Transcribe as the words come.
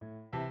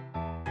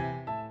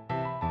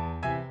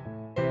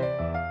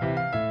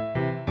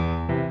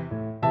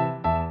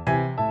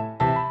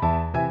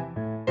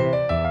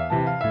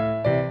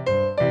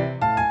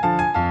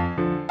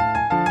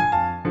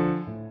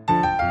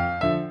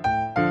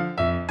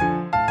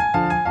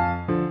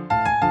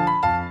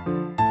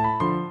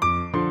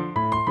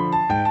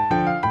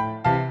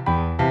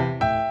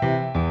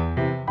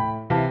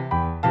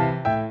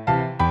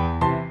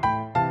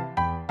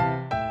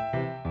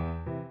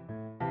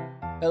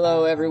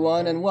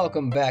everyone, and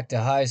welcome back to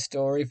High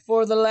Story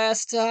for the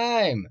last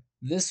time.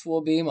 This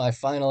will be my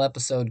final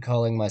episode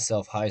calling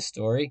myself High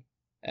Story.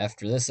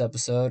 After this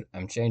episode,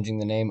 I'm changing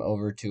the name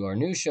over to our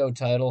new show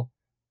title,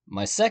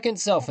 My Second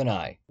Self and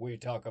I. We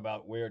talk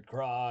about weird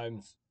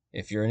crimes.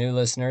 If you're a new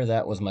listener,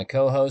 that was my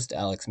co-host,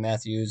 Alex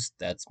Matthews.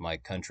 That's my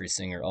country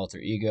singer alter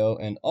ego,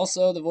 and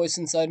also the voice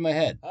inside my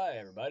head. Hi,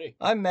 everybody.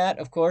 I'm Matt,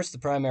 of course, the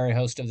primary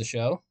host of the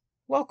show.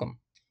 Welcome.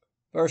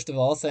 First of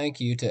all, thank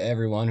you to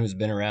everyone who's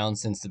been around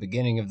since the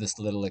beginning of this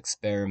little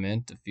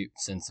experiment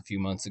since a few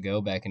months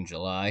ago, back in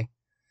July.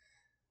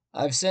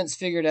 I've since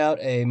figured out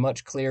a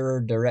much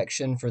clearer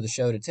direction for the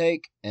show to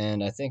take,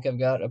 and I think I've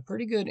got a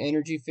pretty good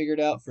energy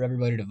figured out for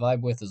everybody to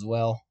vibe with as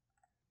well.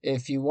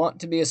 If you want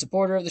to be a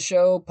supporter of the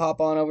show,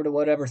 pop on over to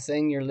whatever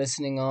thing you're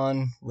listening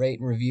on, rate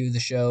and review the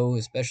show,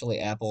 especially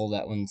Apple.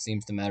 That one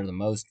seems to matter the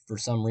most for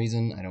some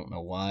reason. I don't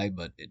know why,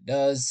 but it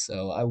does,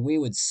 so we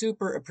would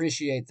super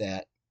appreciate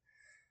that.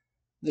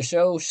 The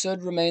show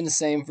should remain the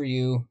same for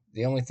you.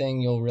 The only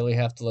thing you'll really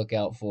have to look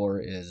out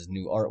for is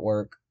new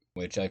artwork,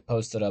 which I've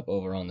posted up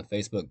over on the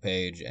Facebook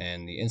page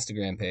and the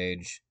Instagram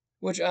page,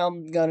 which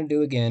I'm gonna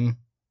do again,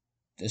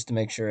 just to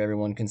make sure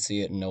everyone can see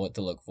it and know what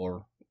to look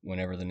for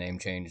whenever the name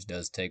change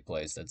does take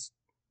place. That's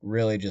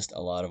really just a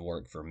lot of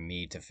work for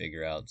me to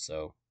figure out,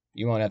 so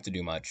you won't have to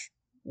do much.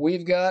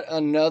 We've got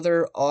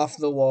another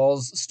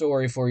off-the-walls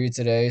story for you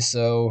today,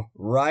 so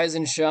rise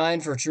and shine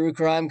for true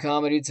crime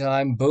comedy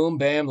time. Boom,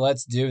 bam,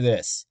 let's do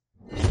this.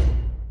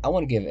 I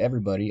want to give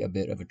everybody a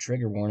bit of a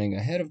trigger warning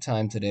ahead of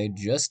time today,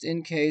 just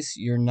in case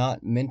you're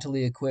not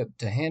mentally equipped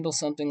to handle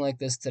something like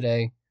this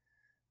today.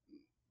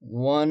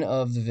 One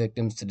of the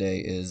victims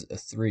today is a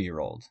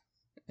 3-year-old,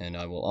 and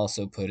I will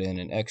also put in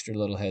an extra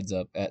little heads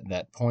up at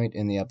that point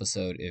in the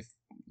episode if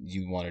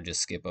you want to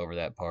just skip over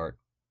that part.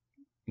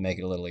 Make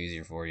it a little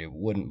easier for you.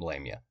 Wouldn't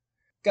blame you.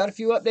 Got a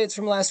few updates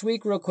from last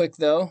week real quick,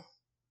 though.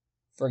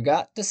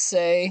 Forgot to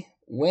say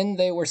when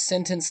they were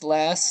sentenced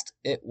last.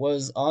 It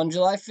was on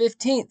July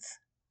 15th,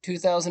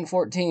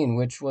 2014,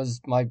 which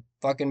was my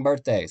fucking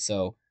birthday.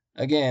 So,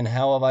 again,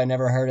 how have I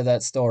never heard of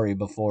that story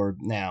before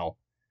now?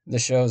 The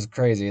show's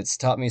crazy. It's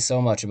taught me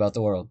so much about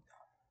the world.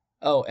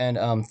 Oh, and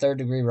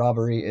third-degree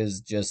robbery is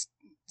just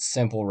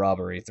simple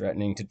robbery,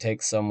 threatening to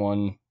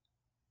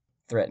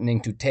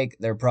take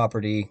their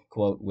property,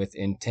 quote, with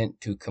intent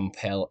to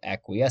compel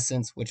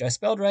acquiescence, which I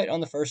spelled right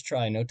on the first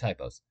try, no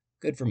typos.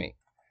 Good for me.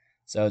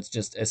 So it's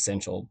just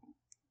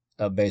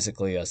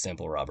basically a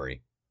simple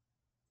robbery.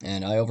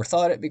 And I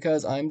overthought it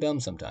because I'm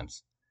dumb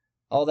sometimes.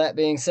 All that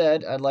being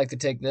said, I'd like to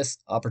take this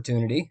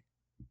opportunity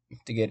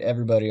to get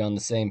everybody on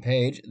the same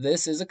page.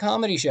 This is a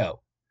comedy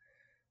show.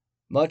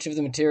 Much of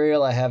the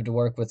material I have to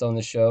work with on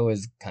the show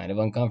is kind of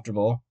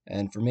uncomfortable,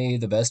 and for me,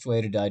 the best way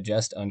to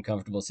digest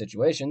uncomfortable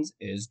situations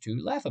is to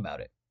laugh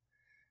about it.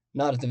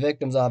 Not at the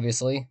victims,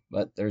 obviously,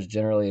 but there's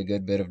generally a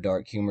good bit of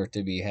dark humor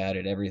to be had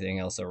at everything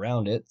else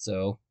around it,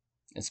 so,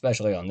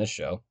 especially on this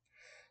show.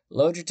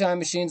 Load your time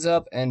machines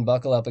up and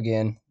buckle up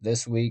again.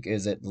 This week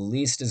is at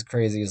least as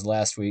crazy as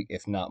last week,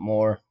 if not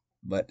more,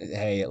 but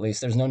hey, at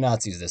least there's no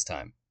Nazis this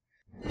time.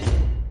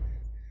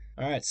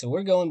 Alright, so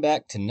we're going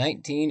back to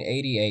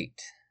 1988.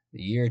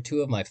 The year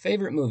 2 of my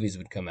favorite movies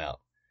would come out.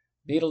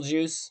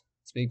 Beetlejuice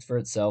speaks for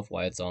itself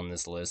why it's on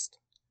this list,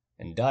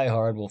 and Die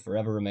Hard will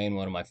forever remain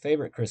one of my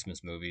favorite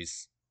Christmas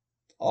movies.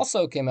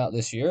 Also came out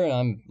this year, and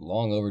I'm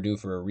long overdue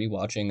for a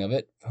rewatching of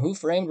it, Who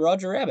Framed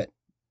Roger Rabbit?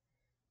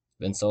 It's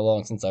been so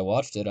long since I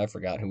watched it, I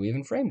forgot who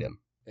even framed him.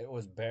 It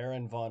was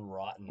Baron von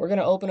Rotten. We're going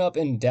to open up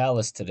in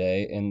Dallas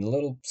today, in the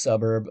little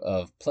suburb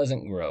of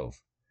Pleasant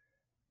Grove.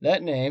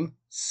 That name,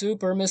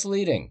 super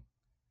misleading.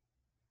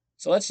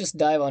 So let's just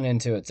dive on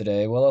into it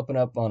today. We'll open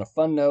up on a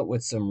fun note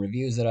with some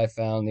reviews that I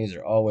found. These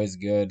are always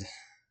good.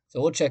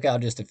 So we'll check out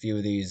just a few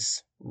of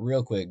these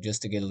real quick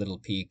just to get a little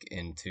peek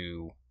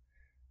into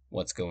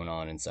what's going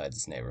on inside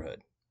this neighborhood.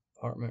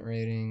 Apartment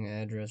rating,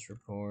 address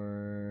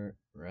report,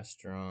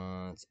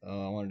 restaurants.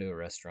 Oh, I want to do a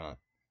restaurant.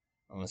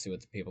 I want to see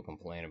what the people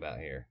complain about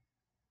here.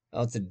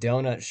 Oh, it's a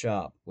donut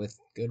shop with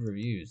good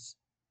reviews.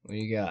 What do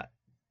you got?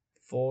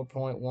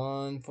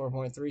 4.1,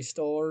 4.3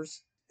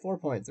 stars?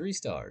 4.3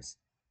 stars.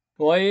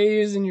 Why are you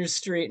using your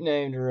street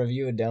name to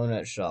review a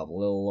donut shop,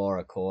 Lil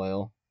Laura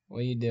Coyle? What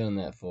are you doing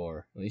that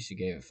for? At least you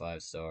gave it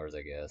 5 stars,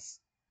 I guess.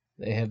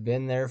 They have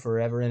been there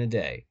forever and a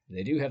day.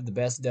 They do have the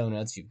best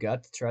donuts. You've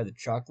got to try the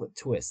chocolate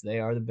twist. They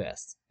are the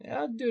best. Yeah,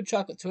 I'll do a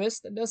chocolate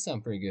twist. That does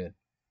sound pretty good.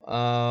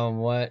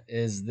 What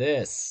is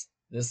this?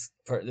 This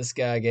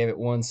guy gave it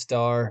 1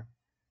 star.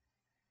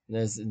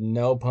 There's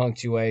no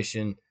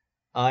punctuation.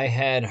 I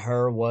had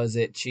her, was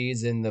it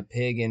cheese in the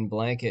pig in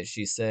blanket?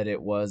 She said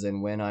it was,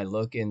 and when I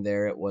look in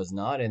there, it was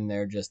not in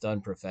there, just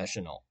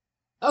unprofessional.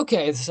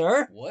 Okay,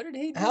 sir. What did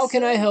he How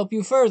can I help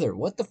you further?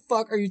 What the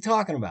fuck are you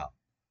talking about?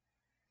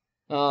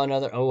 Oh,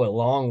 a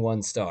long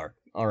 1 star.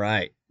 All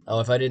right. Oh,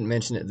 if I didn't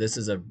mention it, this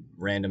is a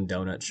random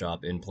donut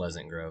shop in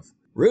Pleasant Grove.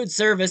 Rude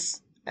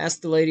service.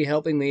 Asked the lady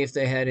helping me if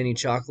they had any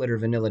chocolate or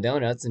vanilla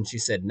donuts, and she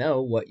said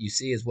no. What you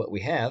see is what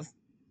we have.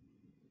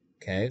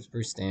 Okay, it's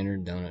pretty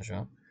standard donut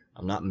shop.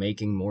 I'm not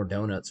making more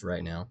donuts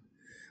right now.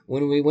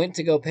 When we went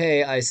to go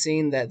pay, I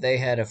seen that they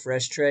had a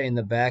fresh tray in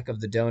the back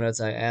of the donuts.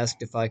 I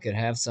asked if I could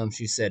have some.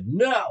 She said,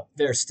 no,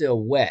 they're still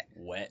wet.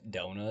 Wet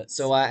donuts?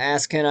 So I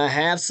asked, can I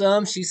have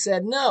some? She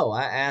said, no.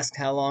 I asked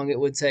how long it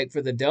would take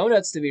for the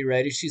donuts to be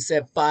ready. She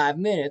said, 5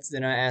 minutes.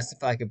 Then I asked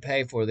if I could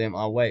pay for them.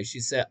 I'll wait.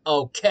 She said,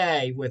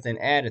 okay, with an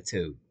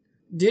attitude.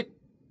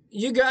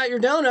 You got your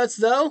donuts,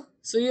 though,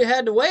 so you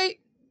had to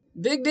wait?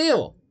 Big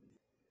deal.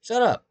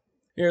 Shut up.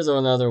 Here's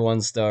another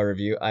 1-star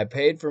review. I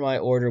paid for my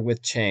order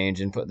with change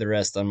and put the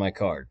rest on my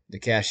card. The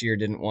cashier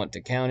didn't want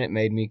to count it,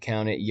 made me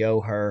count it,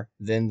 yo her.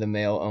 Then the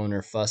male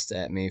owner fussed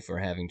at me for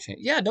having change.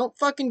 Yeah, don't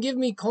fucking give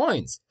me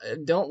coins. I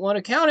don't want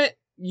to count it.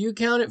 You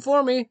count it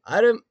for me. I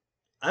don't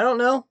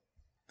know.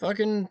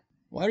 Fucking,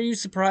 why are you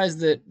surprised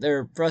that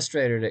they're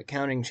frustrated at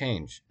counting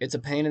change? It's a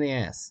pain in the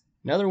ass.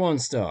 Another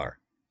 1-star.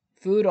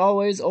 Food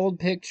always old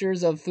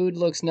pictures of food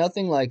looks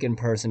nothing like in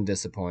person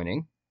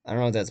disappointing. I don't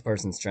know what that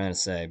person's trying to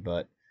say,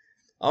 but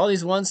all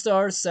these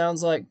 1-stars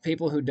sounds like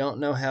people who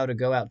don't know how to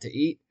go out to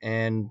eat,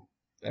 and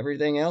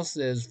everything else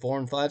is 4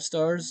 and 5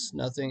 stars.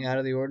 Nothing out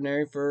of the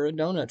ordinary for a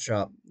donut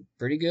shop.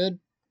 Pretty good.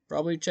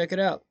 Probably check it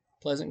out.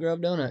 Pleasant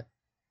Grove Donut.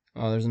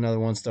 Oh, there's another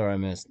 1-star I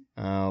missed.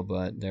 Oh,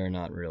 but they're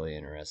not really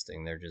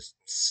interesting. They're just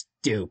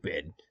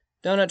stupid.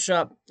 Donut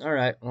shop. All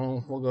right,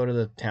 well, we'll go to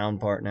the town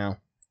part now.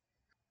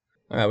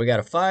 All right, we got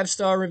a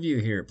 5-star review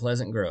here at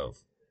Pleasant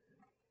Grove.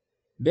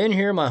 Been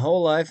here my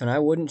whole life, and I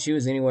wouldn't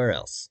choose anywhere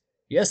else.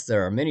 Yes,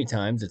 there are many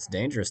times it's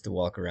dangerous to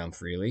walk around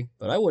freely,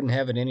 but I wouldn't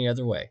have it any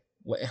other way.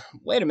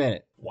 Wait a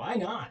minute. Why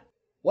not?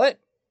 What?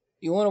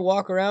 You want to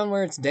walk around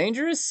where it's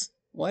dangerous?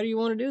 Why do you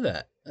want to do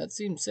that? That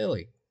seems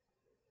silly.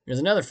 Here's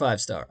another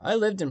 5-star. I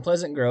lived in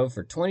Pleasant Grove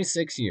for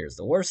 26 years.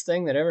 The worst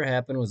thing that ever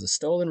happened was a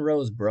stolen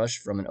rose brush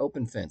from an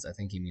open fence. I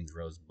think he means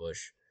rose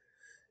bush.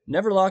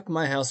 Never locked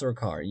my house or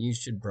car. You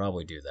should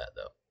probably do that,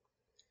 though.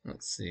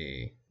 Let's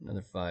see.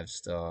 Another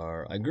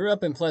 5-star. I grew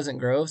up in Pleasant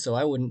Grove, so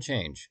I wouldn't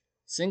change.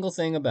 Single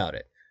thing about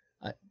it.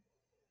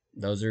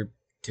 Those are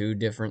 2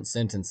 different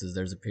sentences.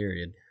 There's a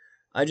period.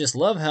 I just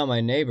love how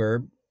my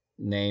neighbor,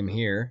 name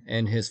here,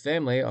 and his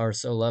family are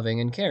so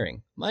loving and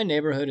caring. My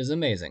neighborhood is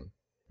amazing.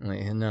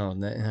 Wait, no,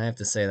 I have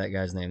to say that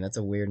guy's name. That's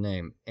a weird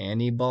name.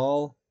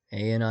 Anibal?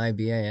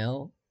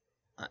 Anibal?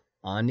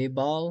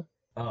 Anibal?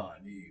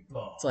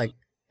 Anibal. It's like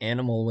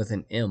animal with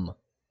an M.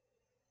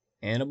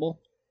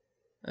 Annibal?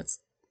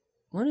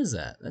 What is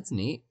that? That's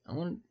neat.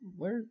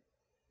 What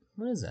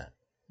is that?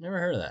 Never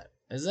heard of that.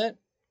 Is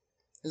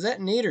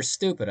that neat or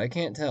stupid? I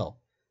can't tell.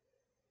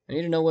 I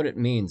need to know what it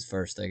means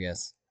first, I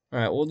guess.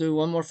 Alright, we'll do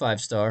one more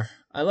 5-star.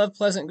 I love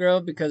Pleasant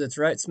Grove because it's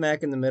right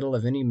smack in the middle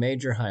of any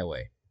major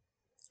highway.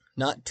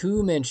 Not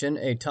to mention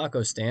a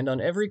taco stand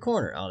on every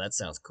corner. Oh, that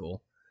sounds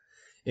cool.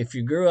 If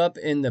you grew up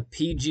in the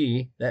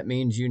PG, that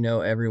means you know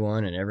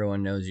everyone and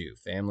everyone knows you.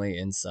 Family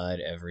inside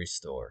every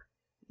store.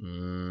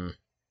 I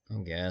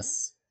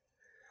guess.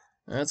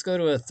 Let's go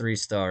to a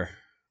 3-star.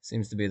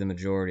 Seems to be the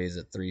majority is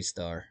a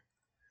 3-star.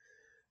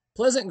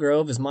 Pleasant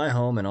Grove is my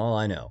home and all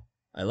I know.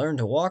 I learned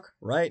to walk,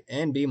 write,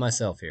 and be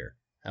myself here.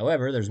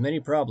 However, there's many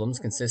problems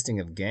consisting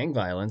of gang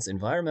violence,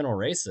 environmental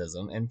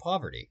racism, and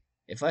poverty.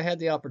 If I had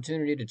the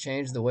opportunity to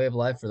change the way of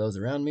life for those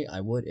around me,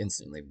 I would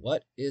instantly.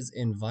 What is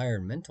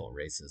environmental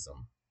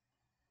racism?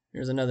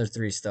 Here's another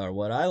 3-star.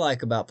 What I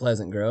like about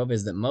Pleasant Grove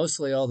is that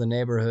mostly all the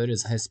neighborhood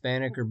is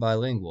Hispanic or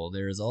bilingual.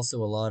 There is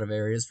also a lot of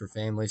areas for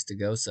families to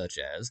go, such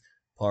as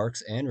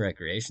parks and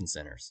recreation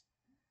centers.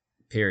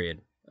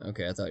 Period.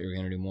 Okay, I thought you were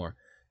going to do more.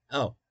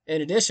 Oh,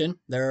 in addition,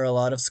 there are a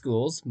lot of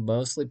schools,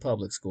 mostly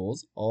public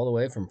schools, all the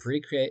way from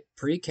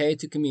pre-K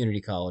to community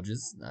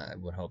colleges, I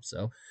would hope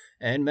so,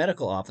 and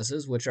medical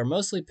offices, which are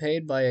mostly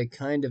paid by a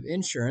kind of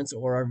insurance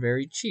or are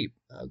very cheap.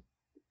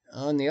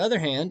 On the other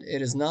hand,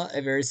 it is not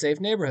a very safe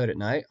neighborhood at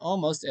night.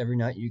 Almost every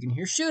night you can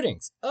hear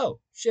shootings. Oh,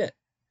 shit.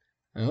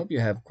 I hope you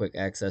have quick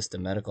access to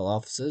medical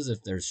offices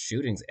if there's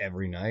shootings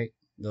every night.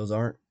 Those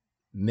aren't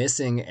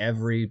missing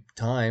every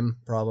time,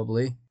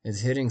 probably.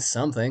 It's hitting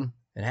something.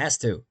 It has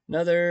to.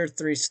 Another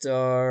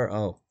 3-star.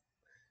 Oh.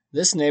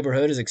 This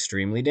neighborhood is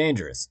extremely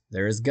dangerous.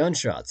 There is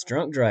gunshots,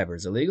 drunk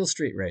drivers, illegal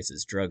street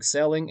races, drug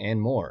selling, and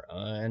more.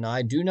 And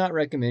I do not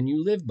recommend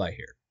you live by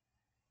here.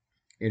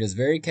 It is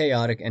very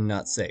chaotic and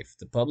not safe.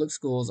 The public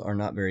schools are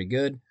not very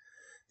good.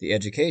 The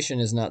education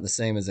is not the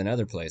same as in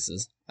other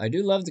places. I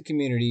do love the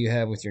community you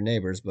have with your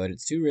neighbors, but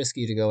it's too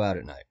risky to go out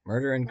at night.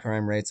 Murder and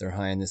crime rates are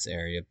high in this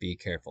area. Be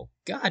careful.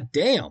 God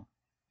damn!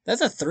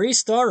 That's a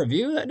 3-star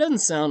review? That doesn't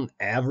sound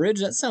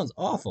average. That sounds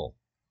awful.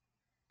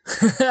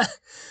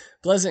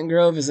 Pleasant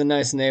Grove is a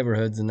nice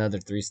neighborhood. Another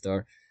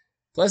 3-star.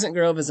 Pleasant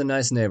Grove is a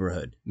nice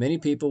neighborhood. Many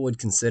people would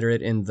consider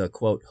it in the,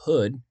 quote,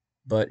 hood,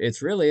 but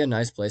it's really a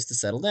nice place to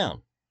settle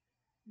down.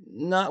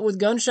 Not with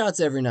gunshots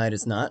every night,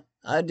 it's not.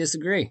 I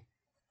disagree.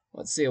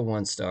 Let's see a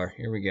 1-star.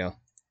 Here we go.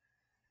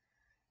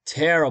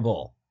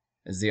 Terrible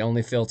is the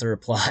only filter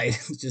applied.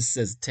 It just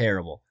says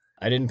terrible.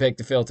 I didn't pick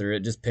the filter,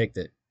 it just picked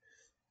it.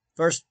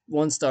 First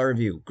 1-star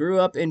review. Grew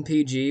up in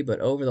PG, but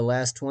over the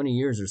last 20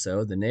 years or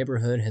so, the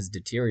neighborhood has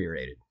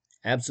deteriorated.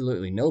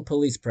 Absolutely no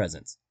police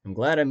presence. I'm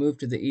glad I moved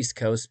to the East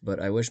Coast,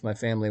 but I wish my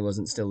family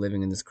wasn't still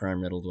living in this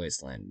crime-riddled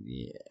wasteland.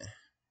 Yeah.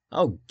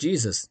 Oh,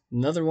 Jesus.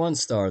 Another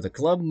 1-star.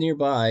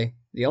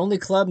 The only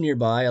club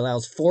nearby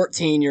allows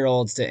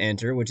 14-year-olds to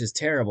enter, which is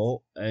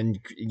terrible. And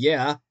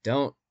yeah,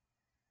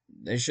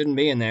 they shouldn't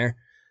be in there.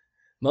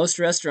 Most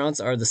restaurants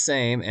are the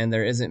same, and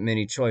there isn't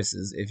many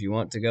choices. If you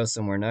want to go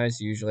somewhere nice,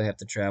 you usually have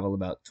to travel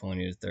about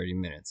 20 to 30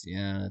 minutes.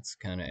 Yeah, that's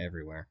kind of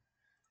everywhere.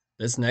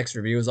 This next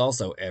review is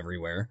also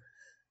everywhere.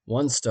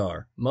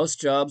 1-star.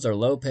 Most jobs are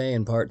low pay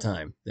and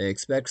part-time. They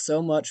expect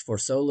so much for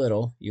so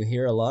little. You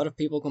hear a lot of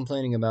people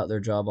complaining about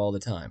their job all the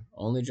time.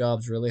 Only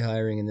jobs really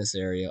hiring in this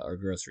area are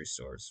grocery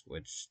stores,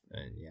 which,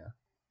 yeah.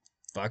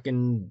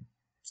 Fucking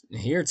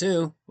here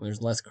too.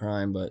 There's less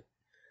crime, but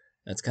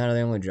that's kind of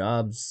the only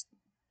jobs,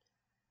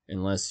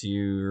 unless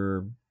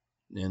you're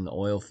in the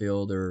oil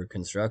field or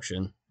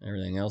construction.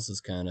 Everything else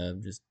is kind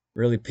of just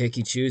really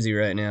picky choosy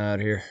right now out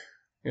here.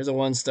 Here's a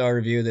 1-star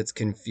review that's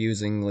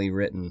confusingly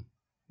written.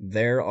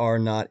 There are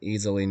not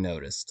easily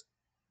noticed.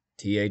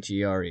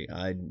 THERE.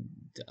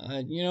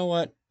 You know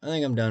what? I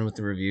think I'm done with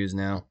the reviews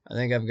now. I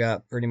think I've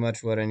got pretty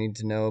much what I need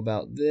to know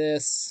about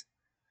this.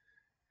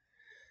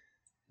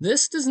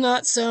 This does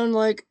not sound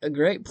like a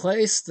great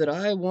place that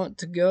I want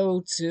to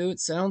go to. It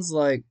sounds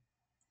like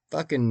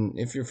fucking,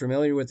 if you're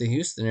familiar with the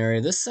Houston area,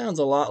 this sounds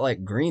a lot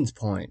like Greens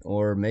Point,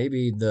 or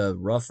maybe the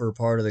rougher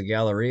part of the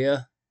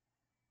Galleria.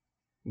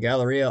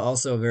 Galleria,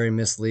 also a very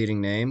misleading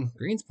name.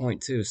 Greens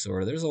Point too,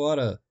 sort of. There's a lot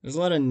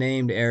of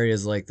named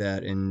areas like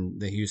that in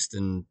the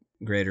Houston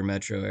greater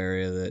metro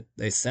area that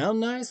they sound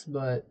nice,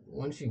 but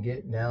once you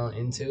get down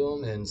into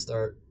them and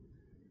start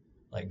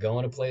like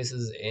going to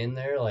places in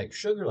there, like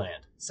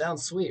Sugarland,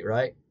 sounds sweet,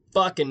 right?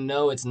 Fucking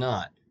no, it's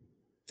not.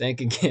 Think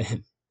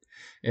again.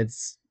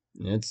 It's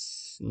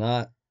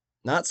not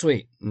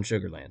sweet in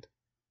Sugarland.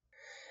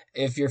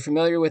 If you're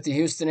familiar with the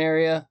Houston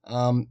area,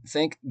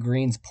 think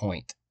Greens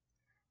Point.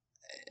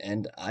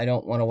 And I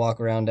don't want to walk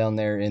around down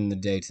there in the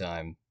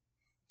daytime.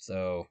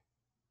 So,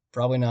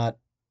 probably not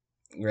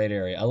a great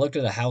area. I looked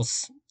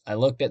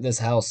at this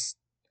house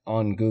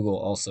on Google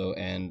also,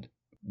 and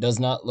does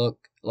not look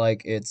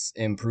like it's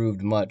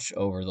improved much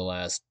over the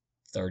last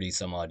 30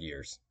 some odd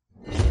years.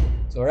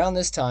 So around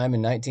this time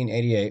in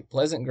 1988,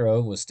 Pleasant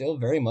Grove was still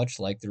very much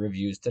like the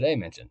reviews today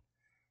mentioned.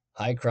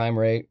 High crime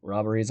rate,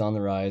 robberies on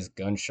the rise,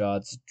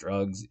 gunshots,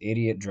 drugs,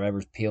 idiot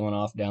drivers peeling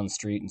off down the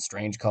street in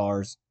strange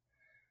cars.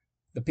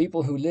 The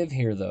people who live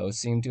here, though,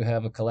 seem to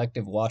have a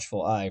collective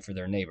watchful eye for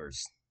their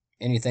neighbors.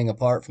 Anything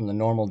apart from the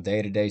normal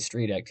day-to-day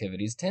street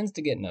activities tends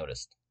to get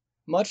noticed,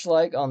 much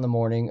like on the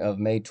morning of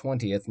May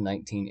 20th,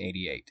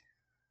 1988.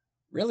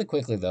 Really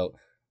quickly, though,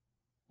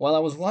 while I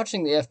was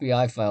watching the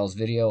FBI Files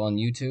video on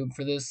YouTube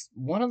for this,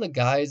 one of the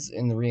guys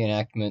in the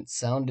reenactment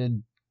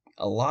sounded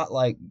a lot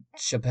like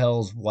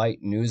Chappelle's white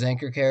news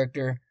anchor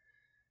character.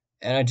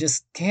 And I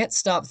just can't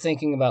stop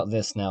thinking about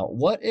this now.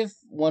 What if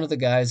Howard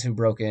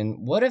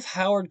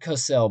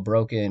Cosell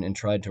broke in and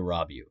tried to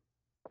rob you?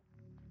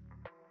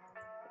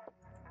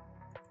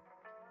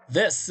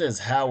 This is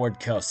Howard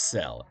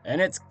Cosell, and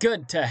it's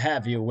good to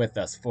have you with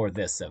us for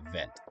this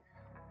event.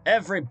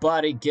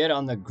 Everybody get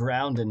on the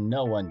ground and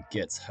no one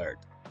gets hurt.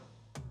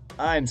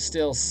 I'm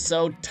still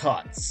so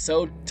taut,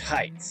 so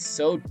tight,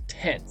 so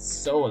tense,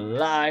 so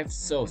alive,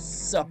 so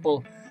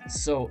supple,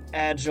 so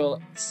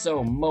agile,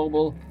 so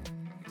mobile,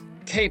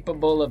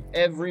 capable of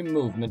every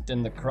movement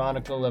in the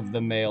chronicle of the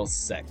male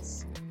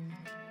sex.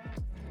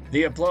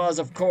 The applause,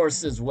 of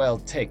course, is well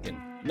taken.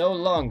 No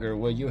longer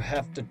will you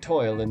have to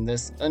toil in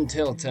this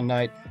until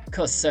tonight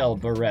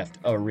Cosell-bereft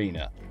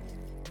arena.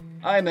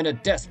 I'm in a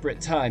desperate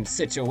time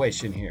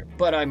situation here,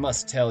 but I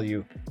must tell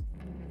you,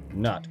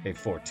 not a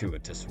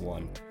fortuitous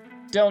one.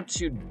 Don't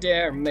you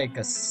dare make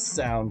a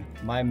sound,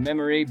 my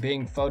memory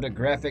being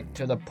photographic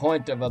to the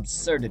point of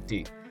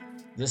absurdity.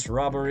 This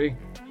robbery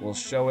will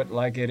show it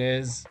like it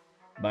is,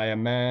 by a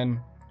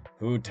man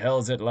who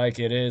tells it like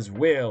it is.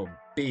 Will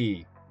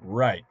be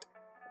right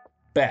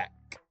back.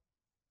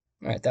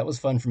 Alright, that was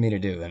fun for me to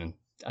do, and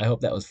I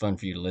hope that was fun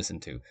for you to listen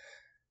to.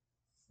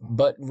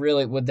 But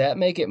really, would that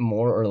make it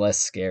more or less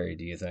scary,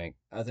 do you think?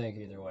 I think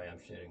either way, I'm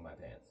shitting my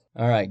pants.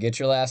 Alright, get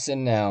your laughs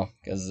in now,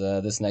 because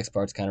this next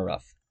part's kind of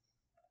rough.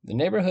 The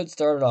neighborhood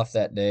started off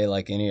that day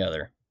like any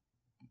other.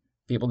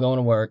 People going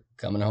to work,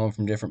 coming home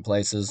from different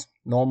places,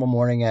 normal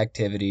morning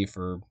activity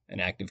for an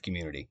active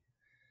community.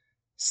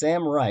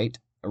 Sam Wright,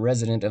 a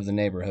resident of the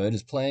neighborhood,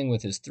 is playing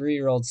with his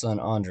 3-year-old son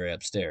Andre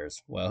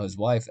upstairs, while his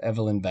wife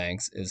Evelyn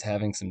Banks is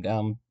having some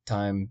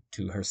downtime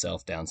to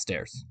herself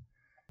downstairs.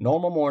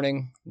 Normal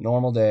morning,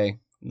 normal day,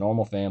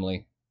 normal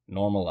family,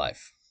 normal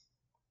life.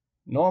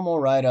 Normal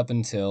right up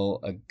until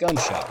a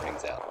gunshot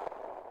rings out.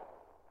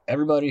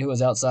 Everybody who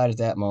was outside at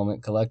that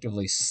moment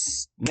collectively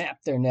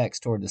snapped their necks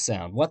toward the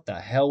sound. What the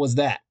hell was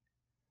that?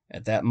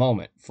 At that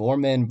moment, 4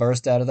 men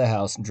burst out of the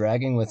house,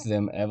 dragging with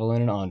them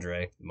Evelyn and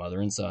Andre, mother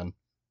and son.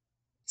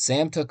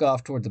 Sam took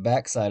off toward the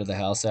back side of the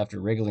house after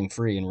wriggling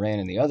free and ran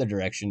in the other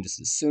direction just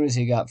as soon as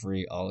he got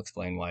free. I'll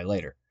explain why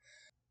later.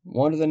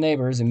 One of the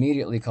neighbors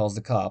immediately calls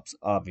the cops,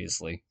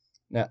 obviously.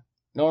 Now,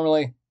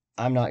 Normally,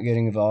 I'm not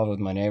getting involved with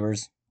my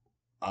neighbors.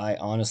 I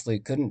honestly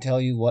couldn't tell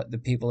you what the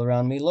people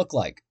around me look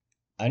like.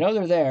 I know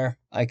they're there.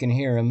 I can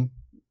hear him.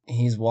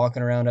 He's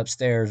walking around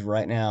upstairs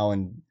right now,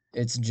 and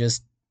it's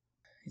just,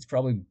 he's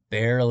probably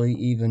barely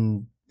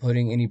even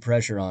putting any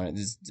pressure on it.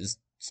 This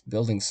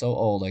building's so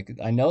old. Like,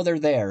 I know they're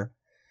there,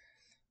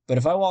 but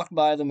if I walked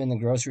by them in the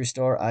grocery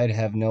store, I'd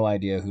have no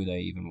idea who they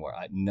even were.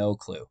 I had no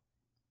clue.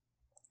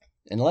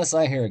 Unless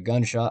I hear a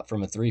gunshot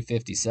from a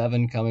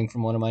 357 coming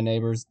from one of my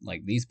neighbors,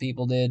 like these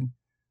people did,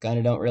 kind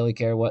of don't really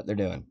care what they're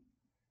doing.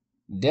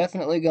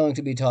 Definitely going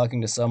to be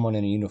talking to someone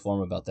in a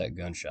uniform about that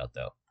gunshot,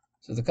 though.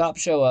 So the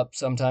cops show up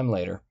sometime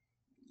later,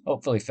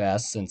 hopefully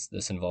fast since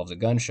this involves a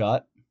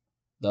gunshot,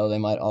 though they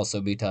might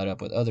also be tied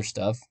up with other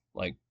stuff,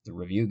 like the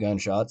review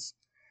gunshots.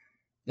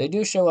 They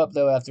do show up,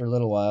 though, after a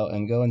little while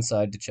and go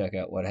inside to check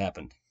out what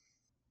happened.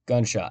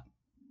 Gunshot.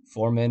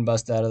 4 men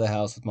bust out of the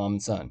house with mom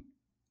and son.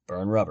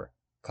 Burn rubber.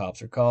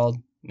 Cops are called.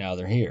 Now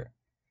they're here.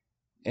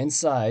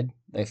 Inside,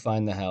 they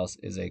find the house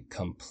is a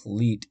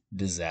complete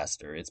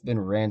disaster. It's been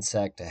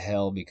ransacked to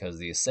hell because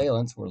the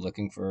assailants were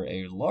looking for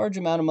a large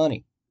amount of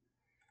money.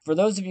 For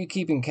those of you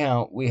keeping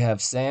count, we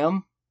have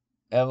Sam,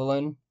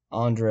 Evelyn,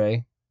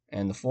 Andre,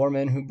 and the 4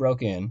 men who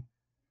broke in,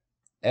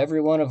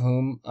 every one of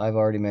whom I've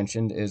already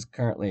mentioned is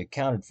currently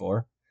accounted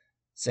for.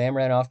 Sam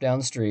ran off down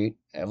the street.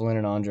 Evelyn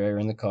and Andre are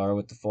in the car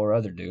with the 4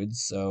 other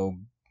dudes, so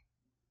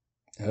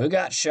who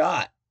got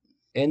shot?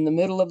 In the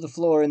middle of the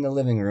floor in the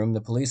living room,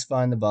 the police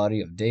find the body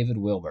of David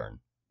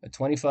Wilburn, a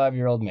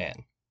 25-year-old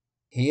man.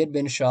 He had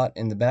been shot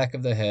in the back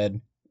of the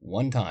head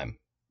 1 time,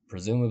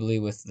 presumably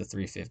with the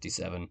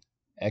 357,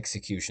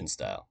 execution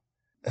style.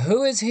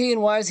 Who is he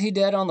and why is he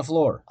dead on the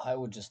floor? I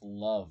would just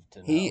love to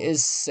know. He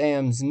is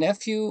Sam's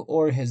nephew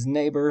or his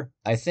neighbor,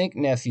 I think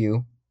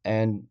nephew,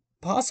 and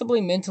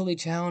possibly mentally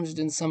challenged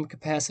in some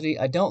capacity.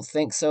 I don't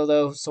think so,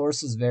 though.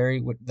 Sources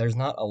vary. There's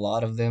not a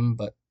lot of them,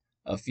 but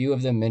a few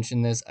of them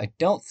mention this. I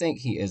don't think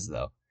he is,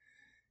 though.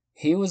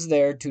 He was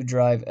there to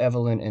drive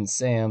Evelyn and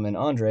Sam and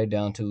Andre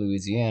down to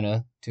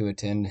Louisiana to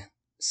attend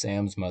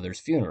Sam's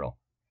mother's funeral,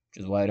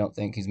 which is why I don't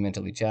think he's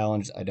mentally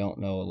challenged. I don't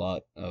know a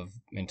lot of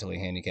mentally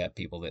handicapped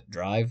people that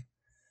drive.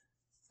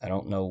 I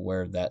don't know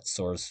where that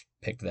source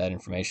picked that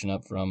information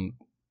up from.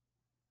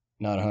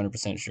 Not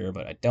 100% sure,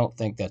 but I don't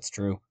think that's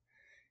true.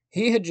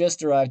 He had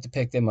just arrived to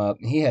pick them up.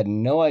 He had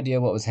no idea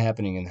what was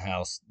happening in the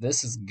house.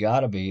 This has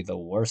got to be the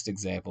worst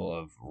example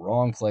of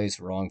wrong place,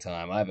 wrong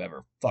time I've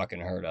ever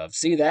fucking heard of.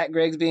 See that,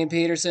 Grigsby and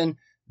Peterson?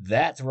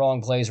 That's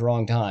wrong place,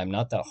 wrong time,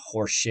 not the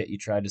horse shit you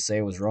tried to say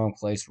was wrong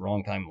place,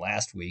 wrong time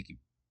last week, you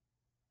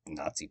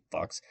Nazi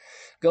fucks.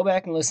 Go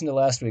back and listen to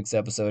last week's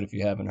episode if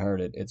you haven't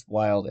heard it. It's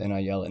wild and I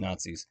yell at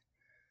Nazis.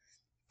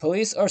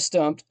 Police are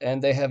stumped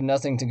and they have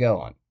nothing to go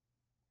on.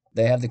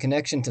 They have the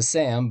connection to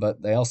Sam,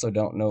 but they also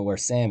don't know where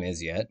Sam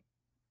is yet.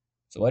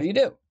 So what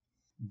do?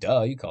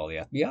 Duh, you call the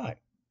FBI.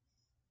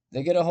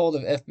 They get a hold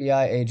of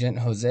FBI agent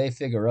Jose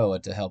Figueroa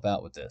to help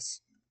out with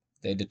this.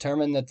 They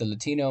determine that the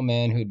Latino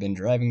man who'd been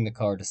driving the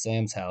car to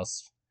Sam's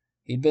house,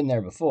 he'd been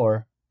there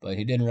before, but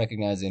he didn't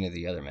recognize any of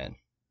the other men.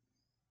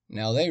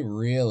 Now they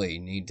really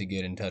need to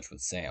get in touch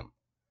with Sam.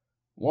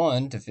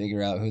 1, to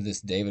figure out who this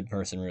David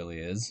person really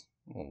is.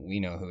 Well, we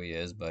know who he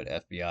is, but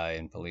FBI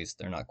and police,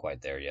 they're not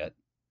quite there yet.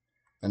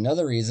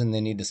 Another reason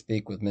they need to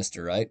speak with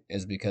Mr. Wright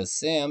is because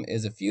Sam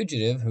is a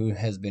fugitive who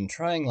has been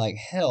trying like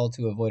hell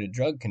to avoid a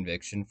drug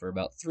conviction for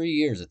about 3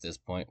 years at this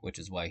point, which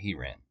is why he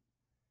ran.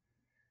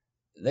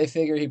 They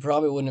figure he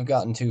probably wouldn't have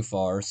gotten too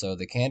far, so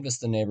they canvass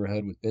the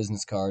neighborhood with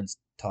business cards,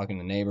 talking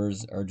to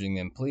neighbors, urging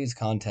them please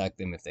contact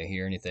them if they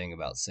hear anything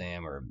about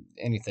Sam or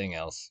anything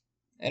else.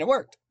 And it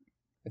worked!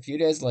 A few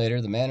days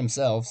later, the man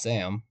himself,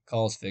 Sam,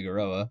 calls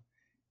Figueroa,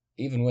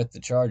 even with the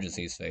charges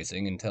he's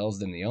facing, and tells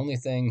them the only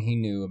thing he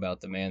knew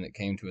about the man that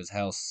came to his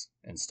house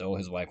and stole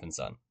his wife and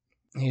son.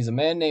 He's a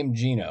man named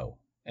Gino,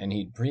 and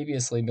he'd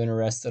previously been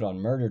arrested on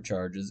murder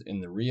charges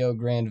in the Rio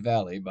Grande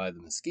Valley by the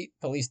Mesquite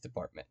Police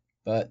Department,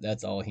 but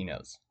that's all he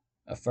knows.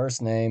 A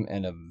first name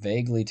and a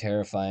vaguely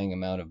terrifying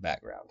amount of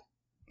background.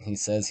 He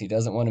says he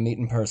doesn't want to meet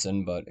in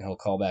person, but he'll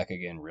call back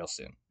again real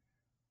soon.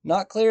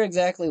 Not clear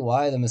exactly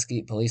why the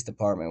Mesquite Police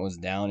Department was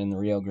down in the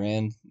Rio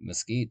Grande.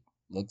 Mesquite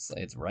looks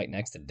like it's right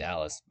next to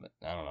Dallas, but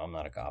I don't know, I'm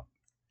not a cop.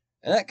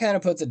 And that kind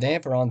of puts a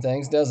damper on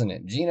things, doesn't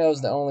it?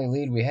 Gino's the only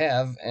lead we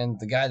have, and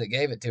the guy that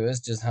gave it to us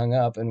just hung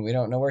up, and we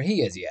don't know where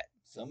he is yet.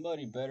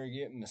 Somebody better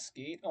get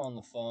Mesquite on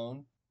the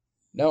phone.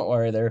 Don't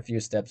worry, they're a few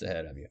steps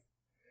ahead of you.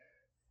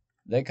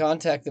 They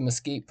contact the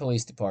Mesquite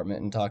Police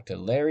Department and talk to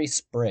Larry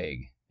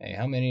Sprague. Hey,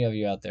 how many of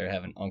you out there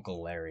have an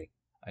Uncle Larry?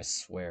 I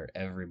swear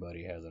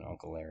everybody has an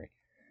Uncle Larry.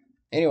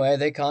 Anyway,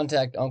 they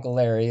contact Uncle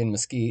Larry in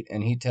Mesquite,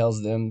 and he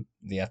tells them,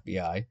 the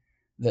FBI,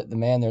 that the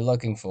man they're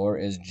looking for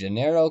is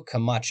Genaro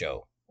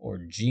Camacho, or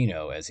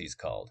Gino as he's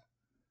called.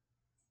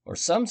 Or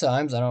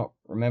sometimes, I don't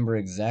remember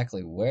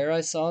exactly where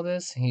I saw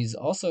this, he's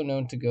also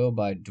known to go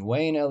by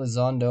Dwayne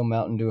Elizondo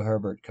Mountain Dew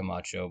Herbert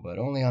Camacho, but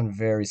only on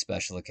very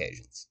special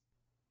occasions.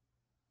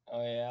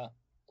 Oh yeah?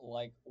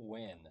 Like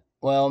when?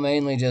 Well,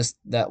 mainly just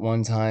that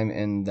one time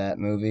in that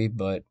movie,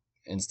 but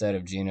instead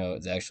of Gino,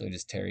 it's actually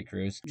just Terry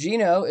Crews.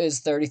 Gino is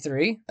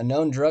 33, a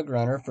known drug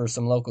runner for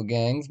some local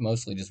gangs,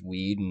 mostly just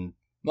weed, and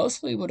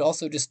mostly would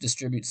also just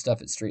distribute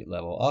stuff at street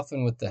level,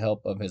 often with the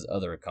help of his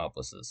other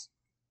accomplices.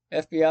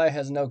 FBI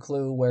has no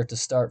clue where to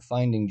start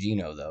finding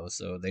Gino, though,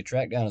 so they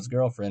track down his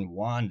girlfriend,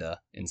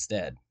 Wanda,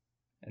 instead.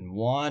 And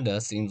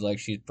Wanda seems like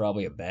she's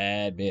probably a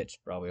bad bitch,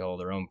 probably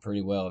hold her own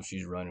pretty well if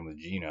she's running with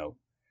Gino.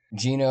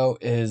 Gino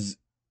is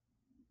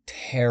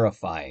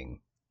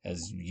terrifying,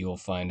 as you'll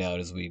find out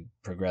as we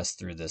progress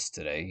through this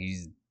today.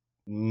 He's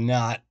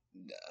not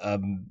a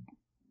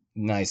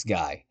nice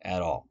guy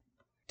at all.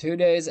 2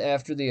 days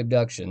after the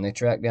abduction, they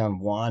track down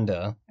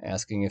Wanda,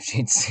 asking if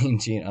she'd seen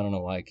Gino. I don't know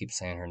why I keep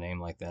saying her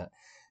name like that.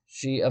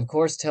 She, of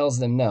course, tells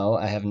them no,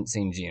 I haven't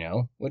seen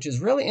Gino, which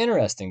is really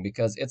interesting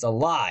because it's a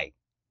lie.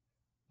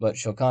 But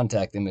she'll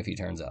contact him if he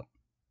turns up.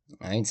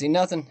 I ain't seen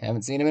nothing.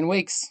 Haven't seen him in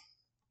weeks.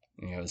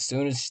 As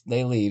soon as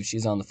they leave,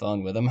 she's on the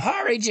phone with him.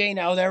 Hurry,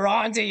 Gino, they're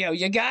on to you.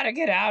 You gotta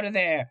get out of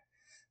there.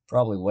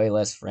 Probably way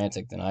less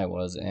frantic than I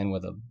was, and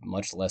with a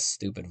much less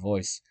stupid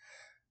voice.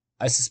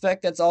 I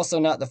suspect that's also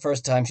not the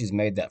first time she's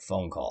made that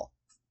phone call.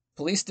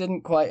 Police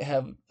didn't quite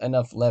have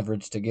enough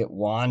leverage to get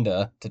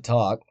Wanda to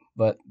talk,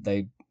 but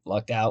they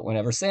lucked out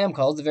whenever Sam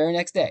called the very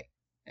next day.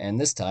 And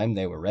this time,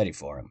 they were ready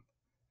for him.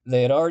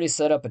 They had already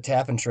set up a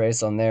tap and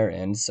trace on their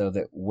end so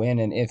that when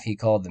and if he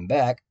called them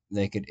back,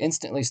 they could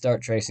instantly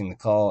start tracing the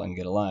call and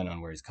get a line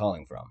on where he's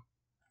calling from.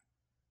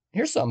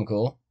 Here's something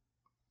cool.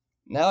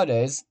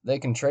 Nowadays, they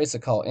can trace a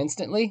call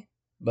instantly,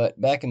 but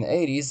back in the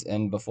 80s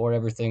and before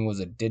everything was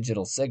a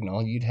digital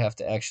signal, you'd have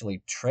to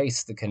actually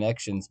trace the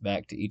connections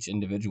back to each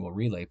individual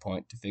relay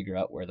point to figure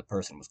out where the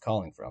person was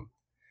calling from.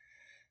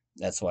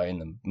 That's why in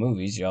the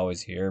movies you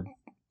always hear,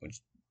 which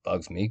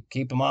bugs me,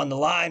 keep them on the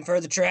line for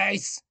the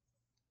trace.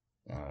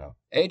 I don't know.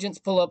 Agents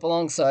pull up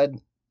alongside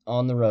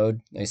on the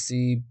road. They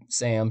see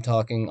Sam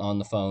talking on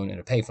the phone at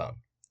a payphone.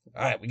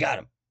 All right, we got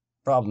him.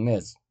 Problem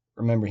is,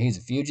 remember he's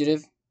a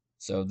fugitive,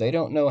 so they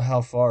don't know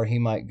how far he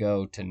might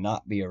go to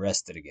not be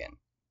arrested again.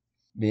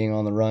 Being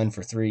on the run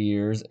for 3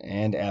 years,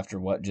 and after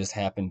what just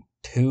happened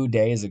 2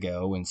 days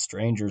ago when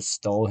strangers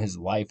stole his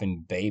wife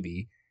and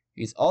baby,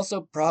 he's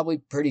also probably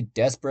pretty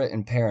desperate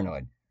and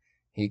paranoid.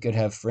 He could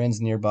have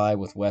friends nearby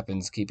with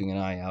weapons keeping an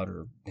eye out,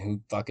 or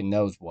who fucking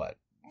knows what.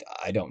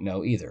 I don't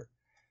know either.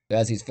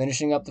 As he's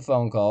finishing up the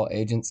phone call,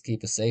 agents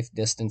keep a safe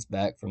distance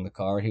back from the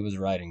car he was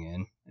riding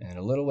in, and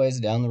a little ways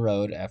down the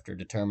road, after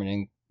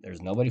determining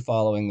there's nobody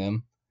following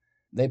them,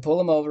 they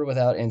pull him over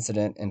without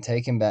incident and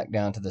take him back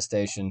down to the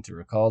station to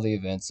recall the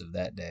events of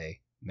that day,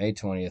 May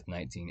 20th,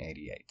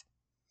 1988.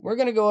 We're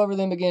going to go over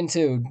them again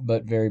too,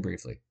 but very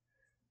briefly.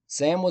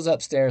 Sam was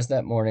upstairs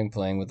that morning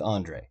playing with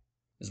Andre.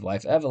 His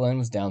wife Evelyn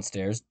was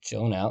downstairs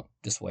chilling out,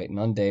 just waiting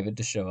on David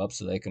to show up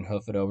so they can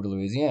hoof it over to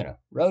Louisiana.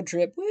 Road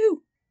trip,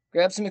 woo!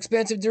 Grab some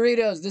expensive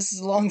Doritos, this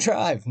is a long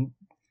drive.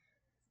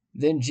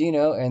 Then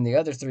Gino and the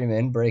other 3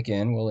 men break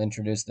in. We'll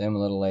introduce them a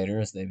little later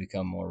as they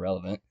become more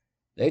relevant.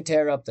 They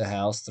tear up the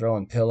house,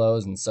 throwing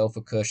pillows and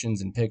sofa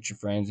cushions and picture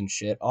frames and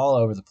shit all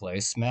over the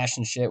place,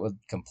 smashing shit with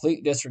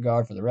complete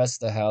disregard for the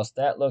rest of the house.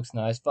 That looks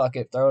nice, fuck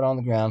it, throw it on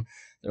the ground.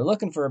 They're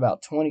looking for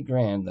about 20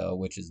 grand, though,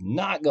 which is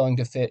not going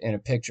to fit in a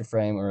picture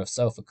frame or a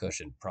sofa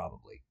cushion,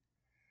 probably.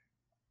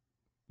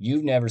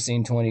 You've never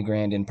seen 20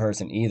 grand in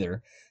person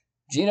either.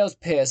 Gino's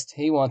pissed,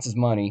 he wants his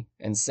money,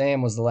 and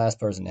Sam was the last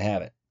person to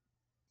have it.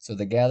 So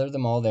they gather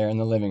them all there in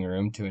the living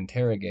room to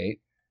interrogate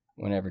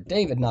whenever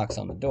David knocks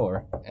on the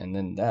door, and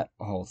then that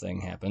whole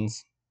thing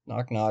happens.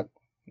 Knock, knock.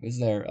 Who's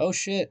there? Oh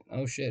shit,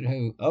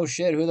 who? Oh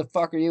shit, who the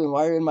fuck are you, and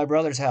why are you in my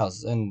brother's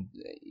house? And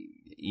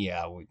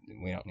yeah, we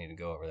don't need to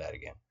go over that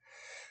again.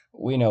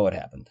 We know what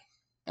happened.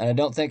 And I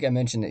don't think I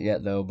mentioned it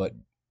yet, though, but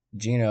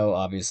Gino,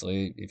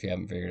 obviously, if you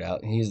haven't figured it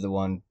out, he's the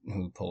one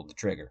who pulled the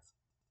trigger.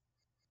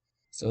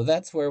 So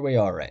that's where we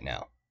are right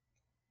now.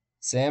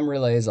 Sam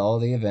relays all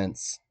the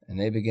events, and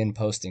they begin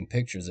posting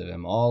pictures of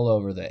him all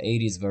over the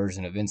 80s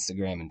version of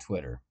Instagram and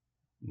Twitter,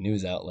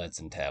 news outlets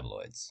and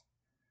tabloids.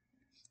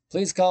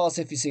 Please call us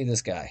if you see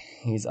this guy.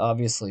 He's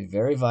obviously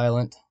very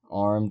violent,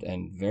 armed,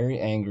 and very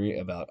angry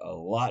about a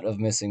lot of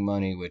missing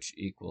money, which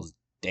equals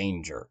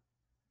danger.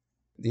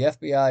 The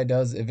FBI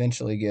does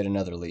eventually get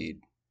another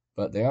lead,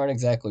 but they aren't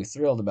exactly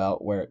thrilled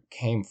about where it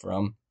came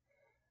from.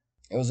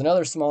 It was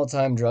another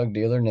small-time drug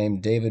dealer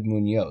named David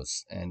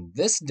Munoz, and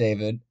this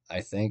David,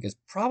 I think, is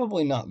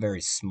probably not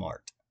very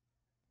smart.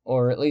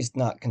 Or at least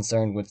not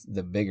concerned with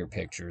the bigger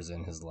pictures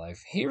in his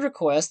life. He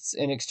requests,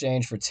 in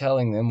exchange for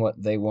telling them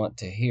what they want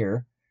to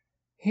hear,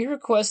 he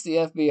requests the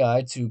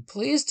FBI to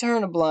please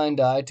turn a blind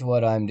eye to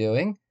what I'm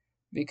doing,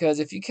 because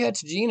if you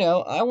catch Gino,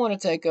 I want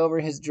to take over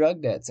his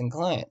drug debts and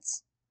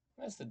clients.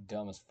 That's the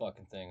dumbest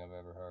fucking thing I've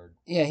ever heard.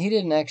 Yeah, he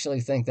didn't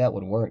actually think that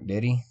would work,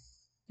 did he?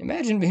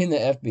 Imagine being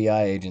the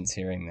FBI agents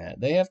hearing that.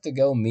 They have to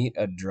go meet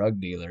a drug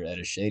dealer at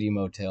a shady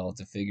motel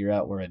to figure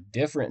out where a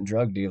different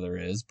drug dealer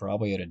is,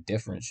 probably at a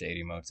different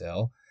shady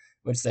motel,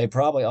 which they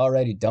probably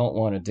already don't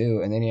want to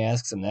do, and then he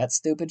asks them that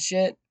stupid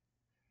shit?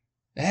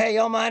 Hey,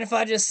 y'all mind if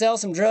I just sell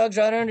some drugs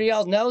right under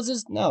y'all's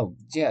noses? No,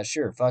 yeah,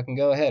 sure, fucking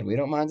go ahead. We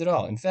don't mind at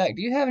all. In fact,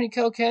 do you have any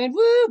cocaine?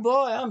 Woo,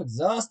 boy, I'm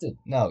exhausted.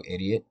 No,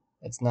 idiot.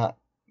 That's not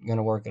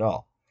gonna work at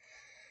all.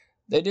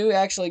 They do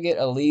actually get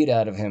a lead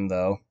out of him,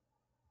 though,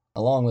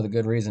 along with a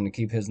good reason to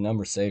keep his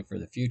number safe for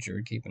the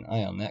future. Keep an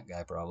eye on that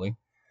guy, probably.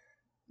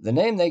 The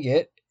name they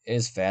get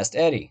is Fast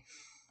Eddie.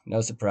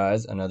 No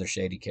surprise, another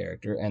shady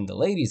character, and the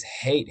ladies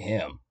hate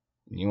him.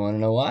 You want to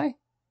know why?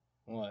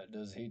 What,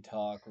 does he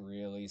talk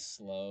really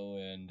slow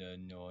and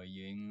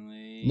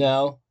annoyingly?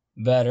 No,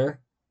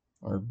 better.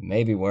 Or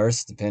maybe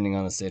worse, depending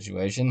on the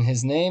situation.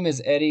 His name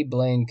is Eddie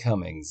Blaine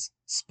Cummings,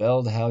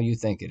 spelled how you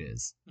think it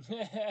is.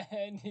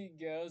 And he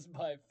goes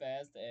by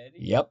Fast Eddie?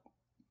 Yep.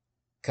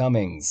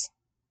 Cummings.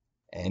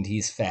 And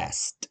he's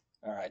fast.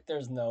 Alright,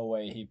 there's no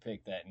way he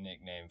picked that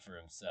nickname for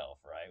himself,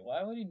 right?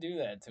 Why would he do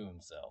that to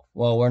himself?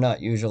 Well, we're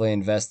not usually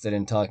invested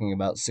in talking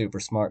about super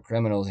smart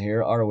criminals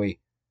here, are we?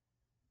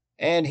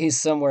 And he's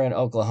somewhere in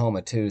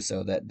Oklahoma, too,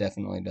 so that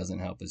definitely doesn't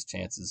help his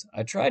chances.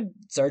 I tried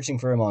searching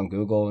for him on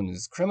Google, and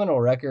his criminal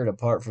record,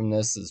 apart from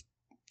this, is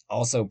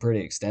also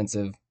pretty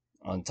extensive,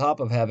 on top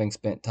of having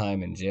spent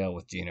time in jail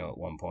with Gino at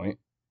one point.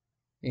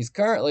 He's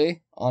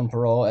currently on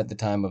parole at the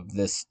time of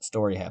this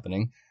story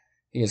happening.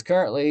 He is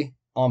currently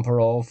on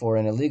parole for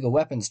an illegal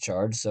weapons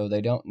charge, so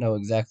they don't know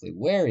exactly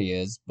where he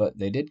is, but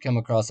they did come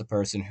across a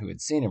person who had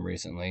seen him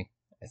recently.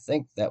 I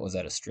think that was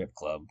at a strip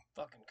club.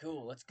 Fucking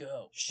cool, let's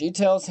go. She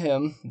tells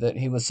him that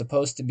he was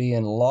supposed to be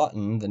in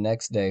Lawton the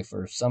next day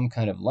for some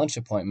kind of lunch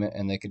appointment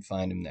and they could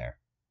find him there.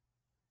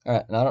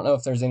 Alright, and I don't know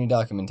if there's any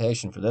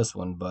documentation for this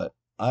one, but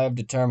I have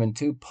determined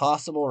 2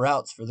 possible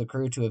routes for the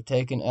crew to have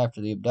taken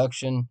after the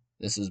abduction.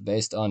 This is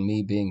based on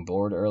me being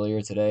bored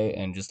earlier today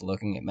and just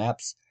looking at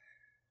maps.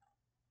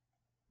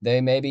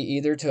 They maybe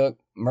either took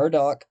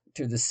Murdoch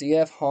to the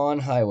CF Hahn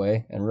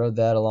Highway and rode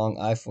that along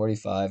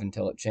I-45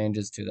 until it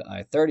changes to the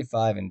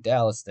I-35 in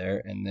Dallas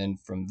there, and then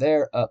from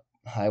there up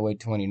Highway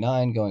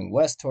 29 going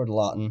west toward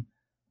Lawton,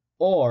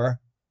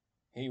 or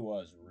He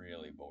was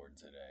really bored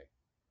today.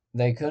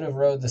 they could have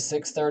rode the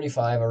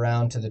 635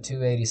 around to the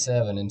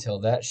 287 until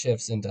that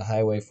shifts into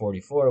Highway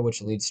 44,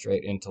 which leads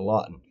straight into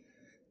Lawton.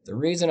 The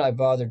reason I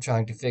bothered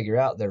trying to figure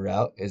out their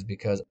route is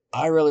because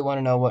I really want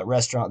to know what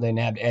restaurant they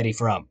nabbed Eddie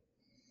from.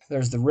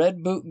 There's the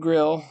Red Boot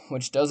Grill,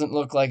 which doesn't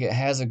look like it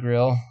has a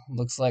grill.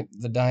 Looks like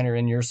the diner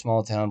in your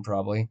small town,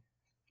 probably.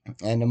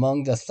 And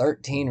among the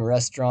 13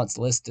 restaurants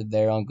listed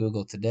there on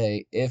Google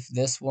today, if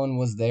this one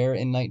was there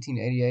in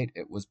 1988,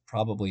 it was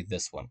probably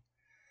this one.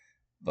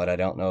 But I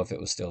don't know if it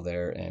was still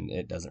there, and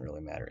it doesn't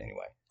really matter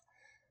anyway.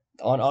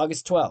 On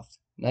August 12th,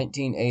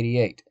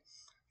 1988,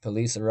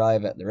 police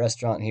arrive at the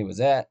restaurant he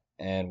was at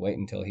and wait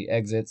until he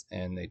exits,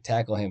 and they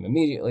tackle him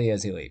immediately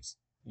as he leaves.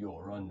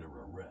 You're under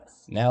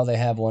arrest. Now they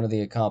have one of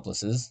the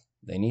accomplices.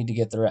 They need to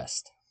get the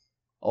rest.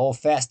 Old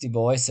Fasty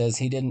Boy says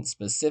he didn't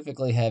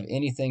specifically have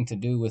anything to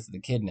do with the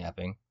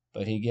kidnapping,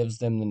 but he gives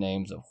them the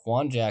names of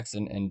Juan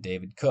Jackson and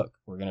David Cook.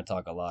 We're going to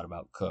talk a lot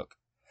about Cook.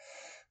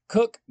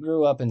 Cook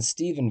grew up in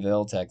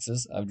Stephenville,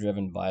 Texas. I've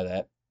driven by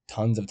that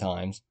tons of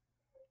times.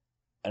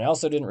 And I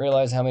also didn't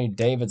realize how many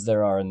Davids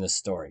there are in this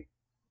story.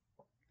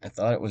 I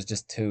thought it was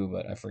just 2,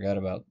 but I forgot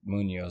about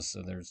Munoz,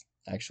 so there's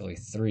actually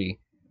 3.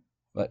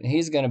 But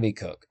he's going to be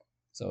Cook,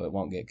 so it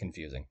won't get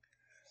confusing.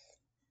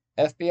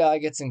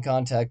 FBI gets in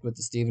contact with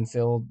the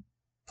Stephenville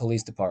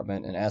Police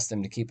Department and asks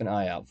them to keep an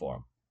eye out for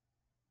him.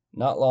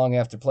 Not long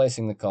after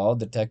placing the call,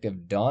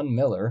 Detective Don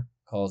Miller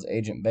calls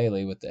Agent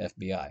Bailey with the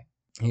FBI.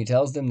 He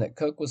tells them that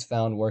Cook was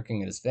found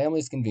working at his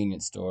family's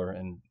convenience store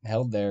and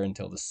held there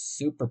until the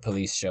super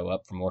police show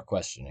up for more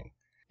questioning.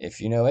 If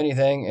you know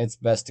anything, it's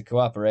best to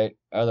cooperate,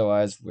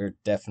 otherwise we're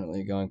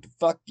definitely going to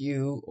fuck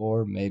you,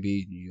 or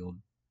maybe you'll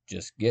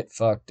just get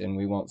fucked and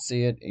we won't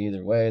see it.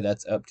 Either way,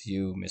 that's up to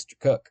you, Mr.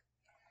 Cook.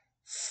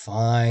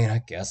 Fine,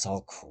 I guess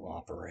I'll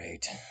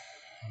cooperate.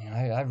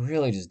 I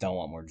really just don't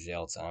want more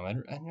jail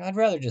time. I'd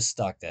rather just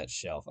stock that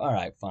shelf.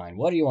 Alright, fine.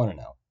 What do you want to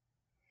know?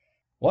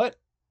 What?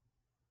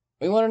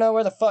 We want to know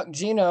where the fuck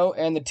Gino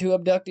and the 2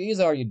 abductees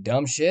are, you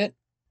dumb shit.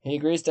 He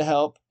agrees to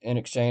help in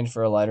exchange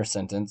for a lighter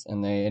sentence,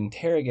 and they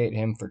interrogate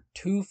him for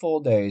 2 full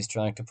days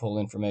trying to pull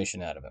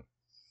information out of him.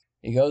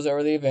 He goes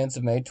over the events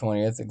of May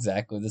 20th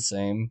exactly the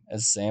same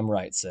as Sam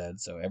Wright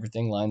said, so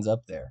everything lines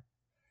up there.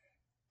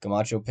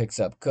 Camacho picks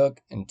up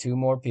Cook and 2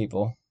 more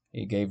people.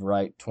 He gave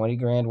Wright 20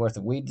 grand worth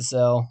of weed to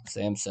sell.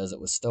 Sam says it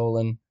was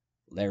stolen.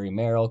 Larry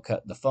Merrill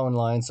cut the phone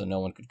line so no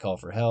one could call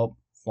for help.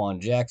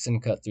 Juan Jackson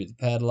cut through the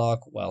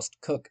padlock, whilst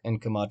Cook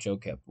and Camacho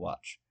kept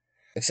watch.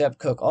 Except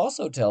Cook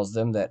also tells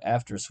them that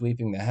after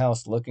sweeping the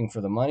house looking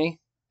for the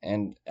money,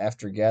 and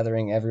after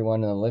gathering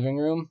everyone in the living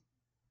room,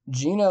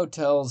 Gino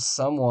tells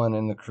someone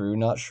in the crew,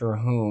 not sure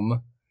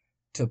whom,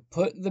 to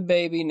put the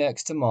baby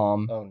next to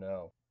Mom. Oh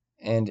no.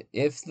 And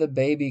if the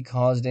baby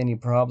caused any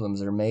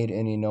problems or made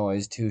any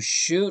noise, to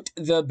shoot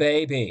the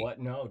baby. What?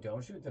 No,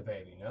 don't shoot the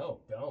baby. No,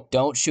 don't.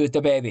 Don't shoot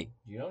the baby.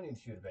 You don't need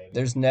to shoot a baby.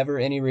 There's never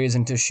any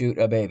reason to shoot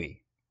a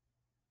baby.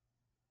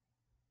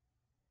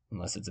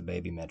 Unless it's a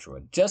baby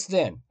Metroid. Just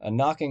then, a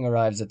knocking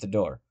arrives at the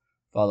door.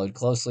 followed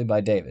closely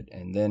by David,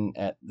 and then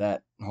at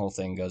that whole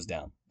thing goes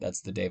down.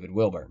 That's the David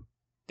Wilburn.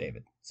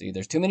 David. See,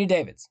 there's too many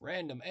Davids.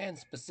 Random and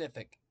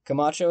specific.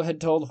 Camacho had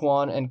told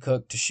Juan and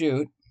Cook to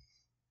shoot.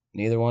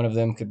 Neither one of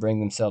them could bring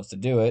themselves to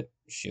do it.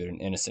 Shoot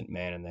an innocent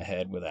man in the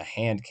head with a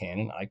hand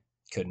cannon. I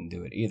couldn't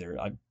do it either.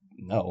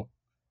 No.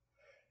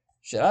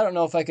 Shit, I don't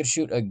know if I could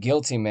shoot a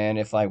guilty man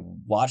if I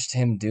watched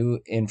him do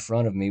in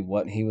front of me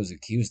what he was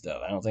accused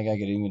of. I don't think I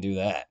could even do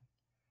that.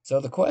 So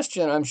the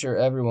question I'm sure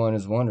everyone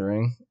is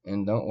wondering,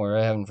 and don't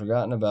worry, I haven't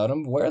forgotten about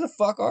them, where the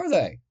fuck are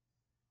they?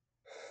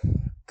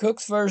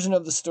 Cook's version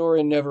of the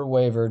story never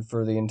wavered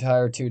for the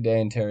entire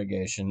 2-day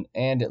interrogation,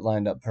 and it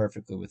lined up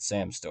perfectly with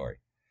Sam's story.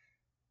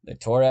 They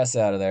tore ass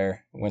out of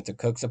there, went to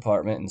Cook's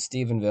apartment in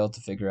Stephenville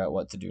to figure out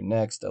what to do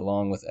next,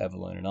 along with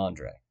Evelyn and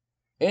Andre.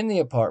 In the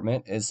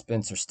apartment is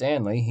Spencer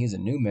Stanley, he's a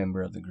new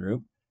member of the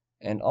group,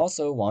 and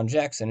also Juan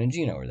Jackson and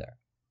Gino are there.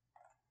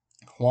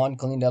 Juan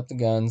cleaned up the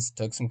guns,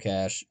 took some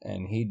cash,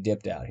 and he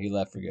dipped out. He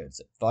left for good.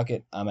 Said, fuck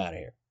it, I'm out of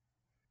here.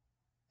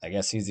 I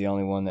guess he's the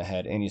only one that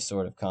had any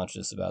sort of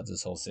conscience about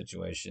this whole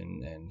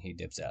situation, and he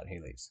dips out. He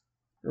leaves.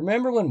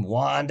 Remember when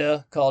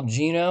Wanda called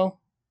Gino?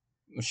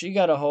 She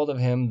got a hold of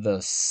him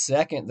the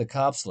second the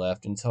cops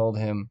left and told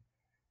him,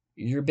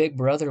 your big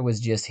brother was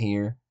just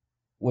here,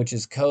 which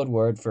is code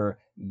word for,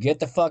 get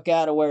the fuck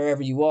out of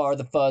wherever you are,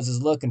 the fuzz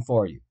is looking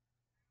for you.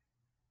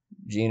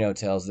 Gino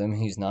tells them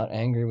he's not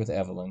angry with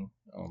Evelyn,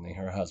 only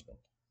her husband.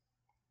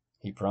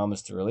 He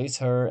promised to release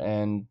her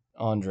and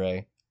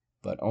Andre,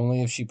 but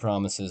only if she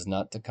promises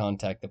not to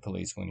contact the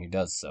police when he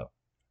does so.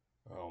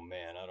 Oh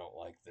man, I don't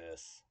like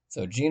this.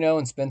 So Gino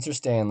and Spencer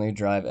Stanley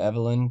drive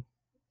Evelyn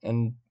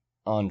and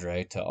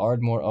Andre to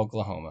Ardmore,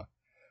 Oklahoma.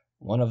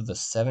 One of the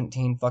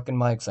 17 fucking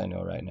Mikes I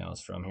know right now is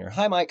from here.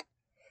 Hi, Mike!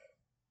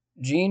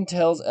 Gene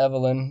tells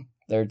Evelyn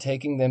they're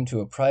taking them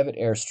to a private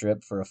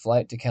airstrip for a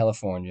flight to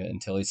California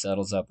until he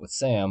settles up with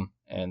Sam,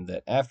 and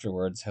that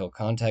afterwards he'll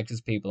contact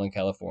his people in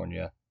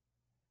California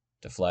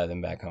to fly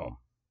them back home.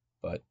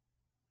 But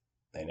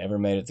they never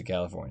made it to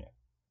California.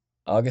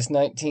 August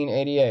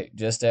 1988,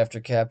 just after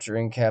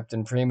capturing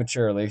Captain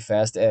Prematurely,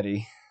 Fast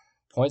Eddie,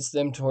 points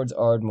them towards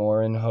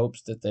Ardmore in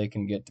hopes that they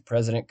can get to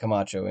President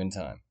Camacho in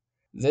time.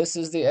 This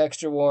is the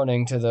extra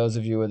warning to those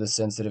of you with a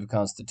sensitive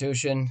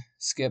constitution.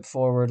 Skip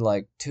forward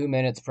like 2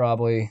 minutes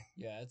probably.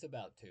 Yeah, it's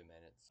about 2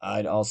 minutes.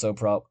 I'd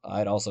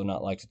also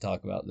not like to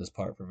talk about this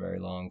part for very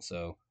long,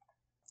 so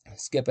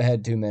skip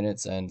ahead 2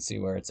 minutes and see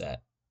where it's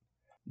at.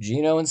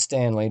 Gino and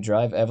Stanley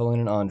drive Evelyn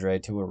and Andre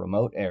to a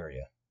remote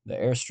area. The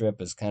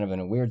airstrip is kind of in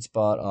a weird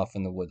spot off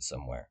in the woods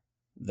somewhere.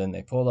 Then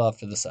they pulled off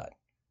to the side.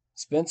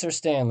 Spencer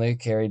Stanley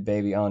carried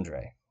baby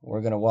Andre.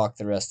 We're going to walk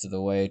the rest of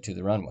the way to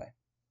the runway.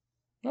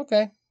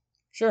 Okay,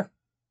 sure.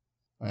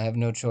 I have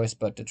no choice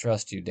but to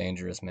trust you,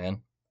 dangerous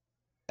man.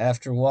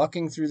 After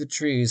walking through the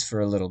trees for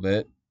a little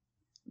bit,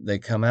 they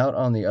come out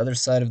on the other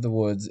side of the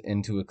woods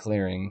into a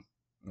clearing,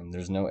 and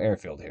there's no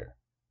airfield here.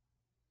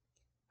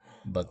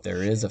 But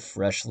there is a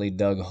freshly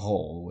dug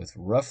hole with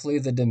roughly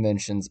the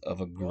dimensions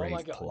of a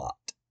grave plot.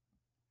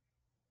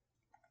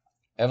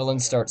 Evelyn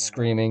starts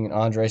screaming, and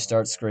Andre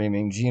starts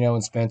screaming. Gino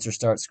and Spencer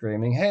start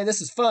screaming, hey,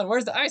 this is fun.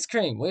 Where's the ice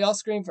cream? We all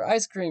scream for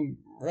ice cream,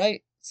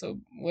 right?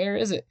 So where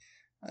is it?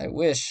 I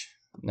wish.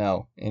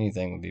 No,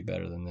 anything would be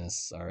better than this.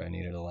 Sorry, I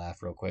needed a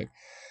laugh real quick.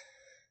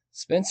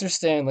 Spencer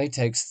Stanley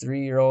takes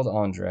 3-year-old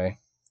Andre,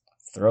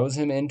 throws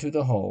him into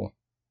the hole,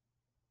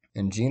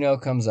 and Gino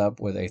comes up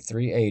with a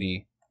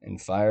 .380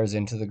 and fires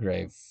into the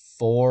grave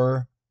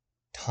 4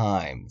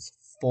 times.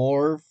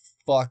 4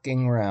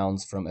 fucking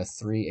rounds from a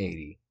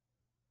 .380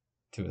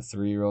 to a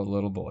 3-year-old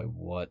little boy.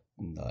 What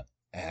in the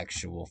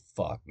actual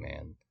fuck,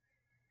 man?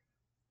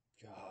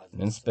 God.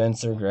 Then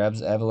Spencer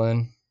grabs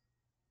Evelyn.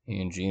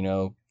 He and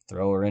Gino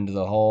throw her into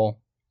the hole.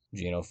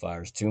 Gino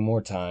fires 2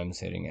 more times,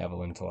 hitting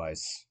Evelyn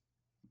twice.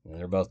 And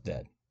they're both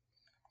dead.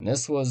 And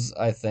this was,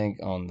 I think,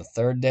 on the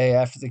 3rd day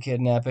after the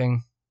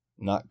kidnapping.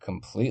 Not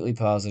completely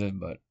positive,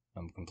 but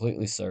I'm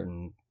completely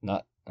certain.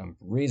 I'm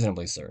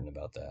reasonably certain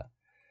about that.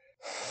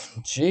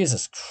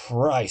 Jesus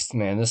Christ,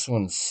 man, this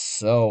one's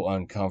so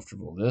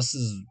uncomfortable. This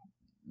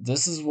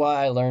is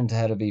why I learned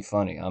how to be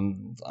funny.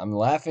 I'm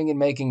laughing and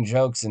making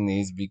jokes in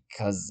these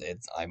because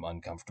I'm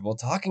uncomfortable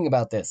talking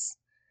about this.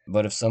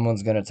 But if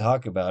someone's going to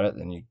talk about it,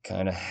 then you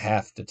kind of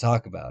have to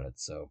talk about it.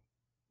 So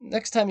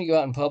next time you go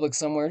out in public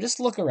somewhere, just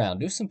look around.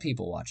 Do some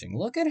people watching.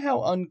 Look at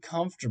how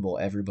uncomfortable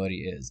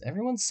everybody is.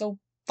 Everyone's so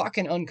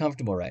fucking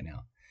uncomfortable right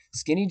now.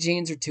 Skinny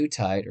jeans are too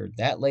tight, or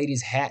that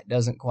lady's hat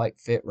doesn't quite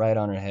fit right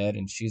on her head,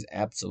 and she's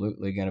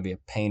absolutely going to be a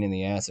pain in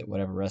the ass at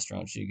whatever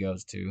restaurant she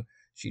goes to.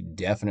 She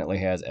definitely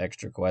has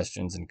extra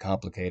questions and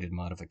complicated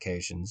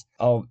modifications.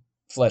 I'll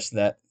flesh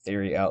that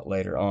theory out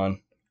later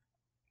on.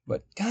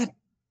 But God,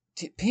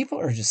 people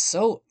are just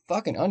so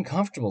fucking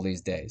uncomfortable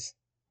these days.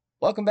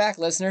 Welcome back,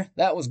 listener.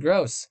 That was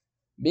gross.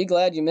 Be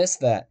glad you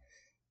missed that.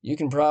 You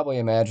can probably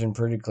imagine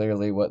pretty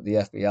clearly what the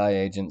FBI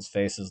agents'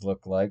 faces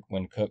look like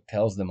when Cook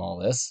tells them all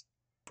this.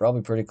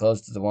 Probably pretty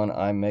close to the one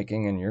I'm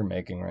making and you're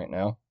making right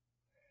now.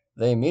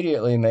 They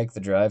immediately make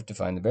the drive to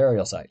find the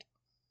burial site.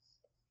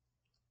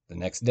 The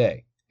next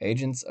day,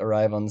 Agents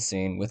arrive on the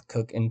scene with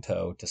Cook in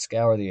tow to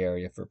scour the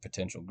area for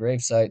potential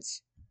grave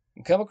sites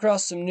and come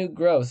across some new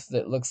growth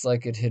that looks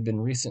like it had been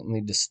recently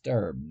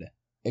disturbed.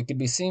 It could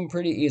be seen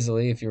pretty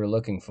easily if you were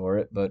looking for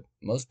it, but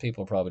most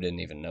people probably didn't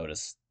even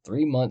notice.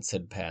 3 months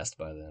had passed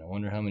by then. I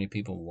wonder how many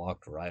people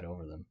walked right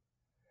over them.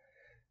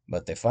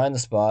 But they find the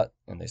spot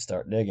and they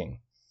start digging.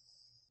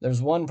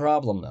 There's one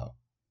problem, though.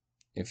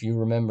 If you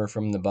remember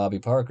from the Bobby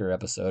Parker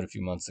episode a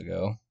few months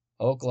ago,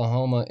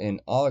 Oklahoma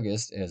in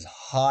August is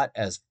hot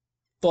as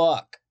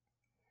fuck.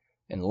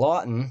 And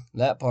Lawton,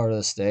 that part of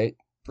the state,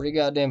 pretty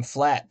goddamn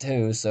flat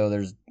too, so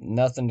there's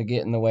nothing to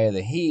get in the way of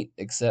the heat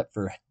except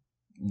for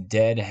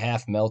dead,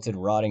 half-melted,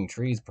 rotting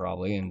trees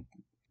probably, and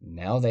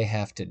now they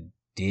have to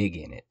dig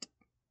in it.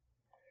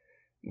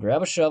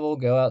 Grab a shovel,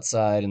 go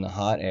outside in the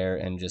hot air,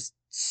 and just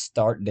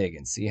start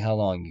digging. See how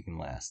long you can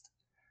last.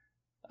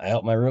 I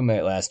helped my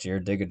roommate last year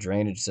dig a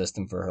drainage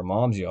system for her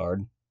mom's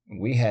yard.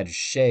 We had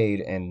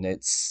shade, and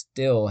it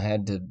still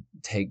had to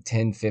take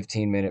 10,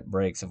 15-minute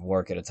breaks of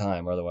work at a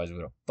time, otherwise we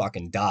would have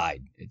fucking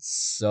died. It's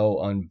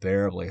so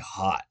unbearably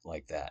hot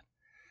like that.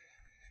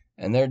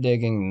 And they're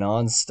digging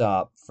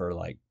non-stop for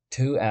like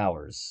 2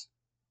 hours,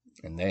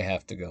 and they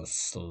have to go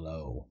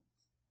slow.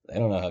 They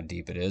don't know how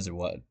deep it is or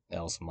what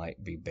else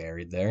might be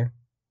buried there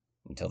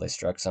until they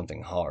struck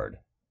something hard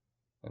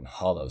and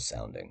hollow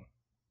sounding.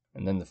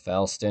 And then the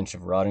foul stench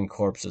of rotting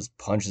corpses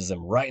punches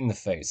them right in the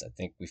face. I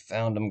think we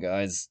found them,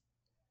 guys.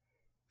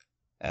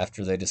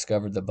 After they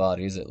discovered the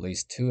bodies, at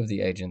least 2 of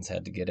the agents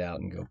had to get out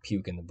and go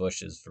puke in the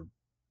bushes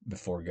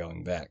before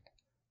going back.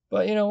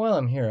 But, while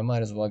I'm here, I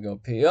might as well go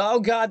pee. Oh,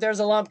 God, there's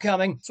a lump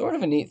coming! Sort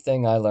of a neat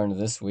thing I learned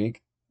this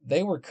week.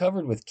 They were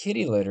covered with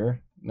kitty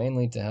litter,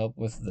 mainly to help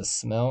with the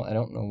smell. I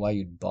don't know why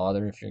you'd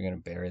bother if you're going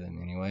to bury them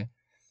anyway.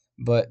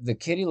 But the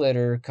kitty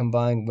litter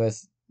combined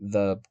with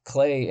the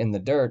clay in the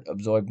dirt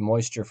absorbed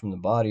moisture from the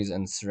bodies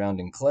and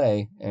surrounding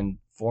clay and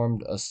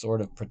formed a sort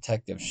of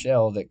protective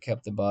shell that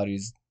kept the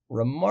bodies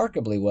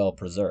remarkably well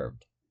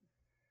preserved.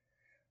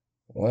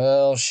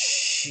 Well,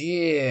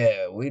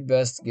 shit, we'd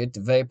best get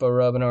to vapor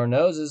rubbing our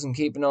noses and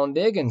keeping on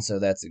digging, so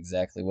that's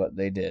exactly what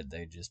they did.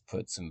 They just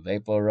put some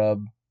vapor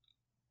rub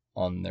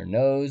on their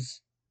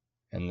nose,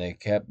 and they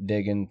kept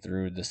digging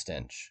through the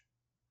stench.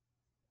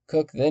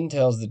 Cook then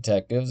tells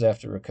detectives,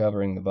 after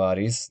recovering the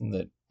bodies,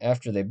 that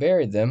after they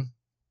buried them,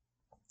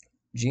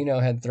 Gino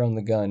had thrown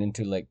the gun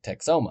into Lake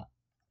Texoma.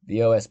 The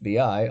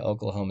OSBI,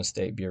 Oklahoma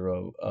State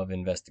Bureau of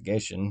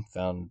Investigation,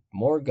 found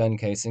more gun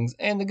casings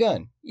and the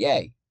gun.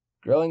 Yay!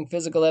 Growing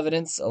physical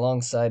evidence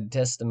alongside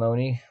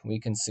testimony, we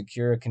can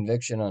secure a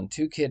conviction on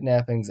 2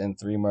 kidnappings and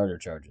 3 murder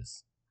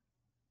charges.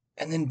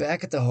 And then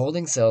back at the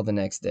holding cell the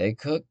next day,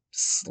 Cook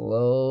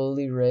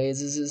slowly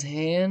raises his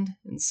hand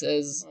and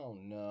says, Oh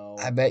no.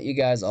 I bet you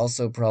guys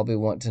also probably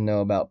want to know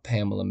about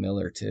Pamela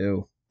Miller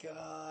too.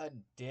 God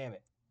damn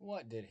it.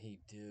 What did he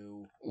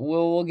do?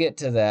 We'll get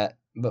to that,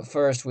 but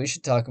first we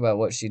should talk about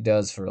what she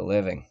does for a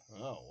living.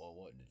 Oh, well,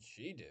 what did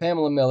she do?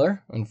 Pamela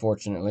Miller,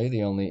 unfortunately,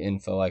 the only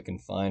info I can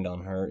find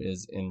on her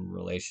is in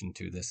relation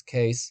to this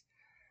case,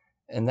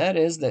 and that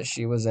is that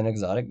she was an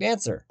exotic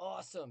dancer.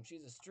 Awesome.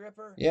 She's a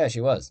stripper? Yeah,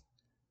 she was.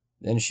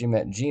 Then she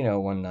met Gino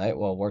one night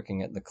while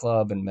working at the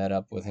club and met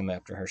up with him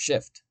after her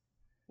shift.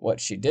 What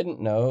she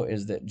didn't know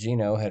is that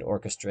Gino had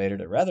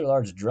orchestrated a rather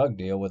large drug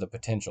deal with a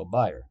potential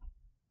buyer.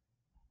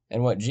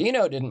 And what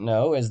Gino didn't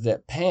know is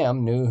that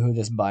Pam knew who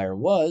this buyer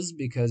was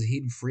because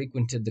he'd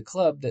frequented the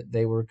club that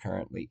they were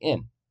currently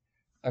in.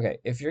 Okay,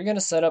 if you're going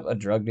to set up a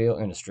drug deal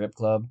in a strip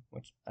club,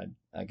 which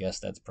I guess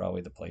that's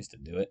probably the place to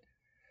do it,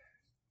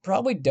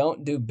 probably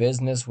don't do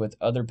business with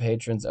other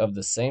patrons of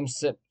the same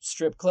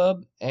strip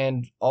club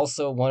and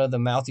also one of the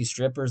mouthy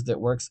strippers that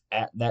works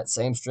at that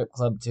same strip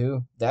club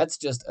too. That's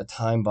just a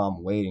time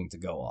bomb waiting to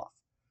go off.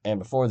 And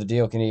before the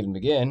deal can even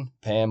begin,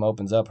 Pam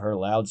opens up her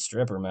loud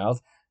stripper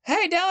mouth.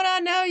 Hey, don't I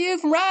know you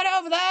from right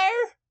over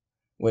there?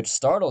 Which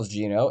startles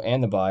Gino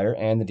and the buyer,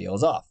 and the deal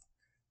is off.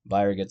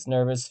 Buyer gets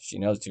nervous. She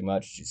knows too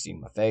much. She's seen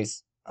my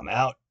face. I'm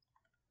out.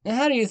 Now,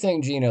 how do you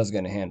think Gino's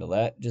going to handle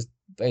that? Just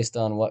based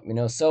on what we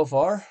know so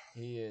far?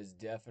 He is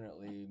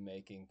definitely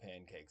making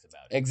pancakes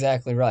about it.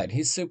 Exactly right.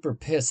 He's super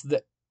pissed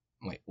that...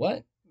 Wait,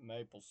 what?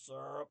 Maple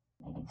syrup.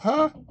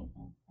 Huh?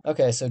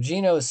 Okay, so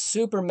Gino is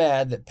super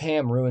mad that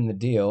Pam ruined the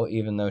deal,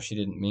 even though she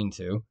didn't mean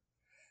to.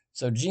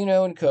 So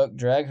Gino and Cook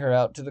drag her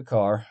out to the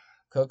car.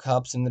 Cook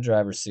hops in the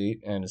driver's seat,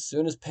 and as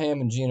soon as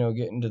Pam and Gino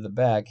get into the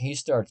back, he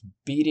starts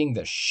beating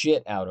the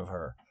shit out of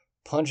her,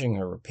 punching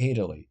her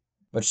repeatedly.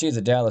 But she's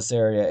a Dallas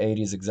area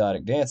 80s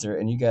exotic dancer,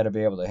 and you gotta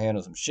be able to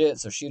handle some shit,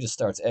 so she just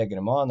starts egging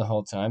him on the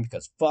whole time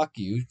because fuck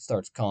you,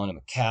 starts calling him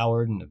a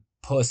coward and a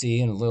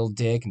pussy and a little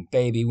dick and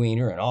baby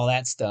wiener and all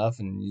that stuff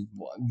and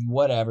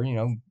whatever,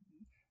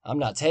 I'm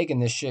not taking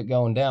this shit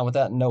going down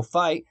without no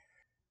fight.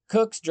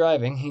 Cook's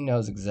driving. He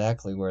knows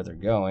exactly where they're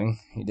going.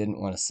 He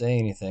didn't want to say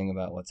anything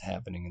about what's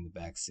happening in the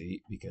back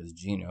seat because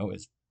Gino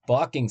is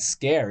fucking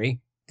scary.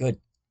 Good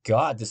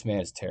God, this man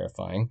is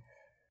terrifying.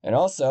 And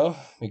also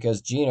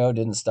because Gino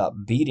didn't stop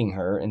beating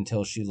her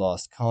until she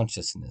lost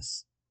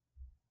consciousness.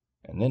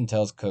 And then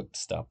tells Cook to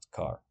stop the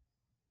car.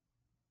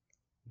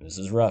 This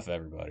is rough,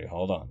 everybody.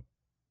 Hold on.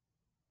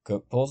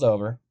 Cook pulls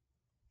over.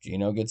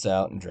 Gino gets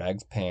out and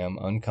drags Pam,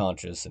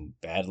 unconscious and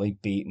badly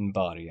beaten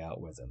body, out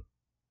with him.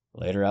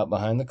 Later out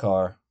behind the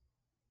car,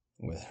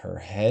 with her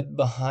head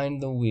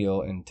behind the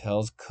wheel, and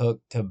tells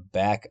Cook to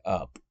back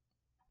up.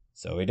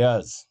 So he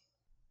does.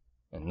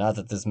 And not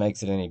that this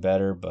makes it any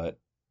better, but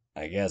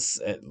I guess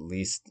at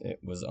least it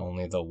was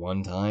only the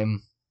one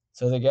time.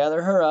 So they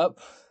gather her up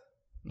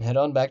and head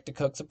on back to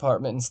Cook's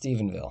apartment in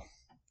Stephenville.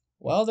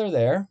 While they're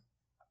there,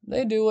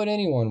 they do what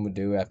anyone would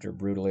do after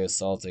brutally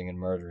assaulting and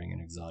murdering an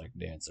exotic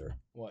dancer.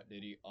 What,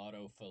 did he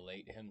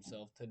auto-fellate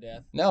himself to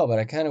death? No, but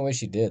I kind of wish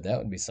he did. That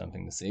would be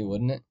something to see,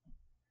 wouldn't it?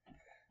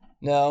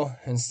 No,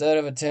 instead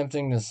of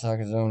attempting to suck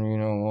his own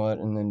you-know-what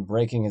and then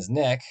breaking his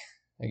neck,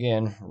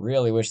 again,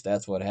 really wish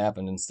that's what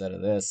happened instead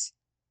of this,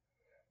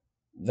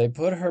 they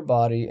put her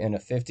body in a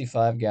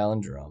 55-gallon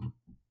drum,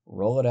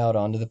 roll it out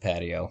onto the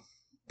patio,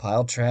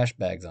 pile trash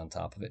bags on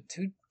top of it.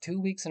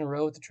 Two weeks in a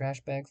row with the trash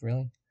bags,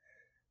 really?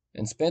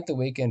 And spent the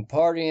weekend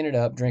partying it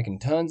up, drinking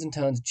tons and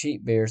tons of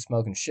cheap beer,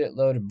 smoking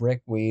shitload of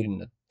brick weed,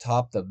 and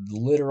atop the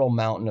literal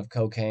mountain of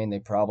cocaine they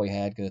probably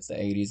had because it's the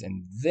 80s.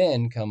 And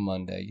then come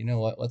Monday, you know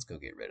what? Let's go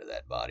get rid of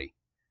that body.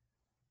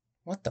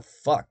 What the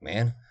fuck,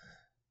 man?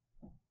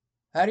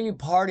 How do you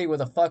party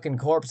with a fucking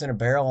corpse in a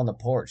barrel on the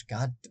porch?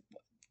 God,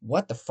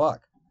 what the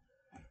fuck?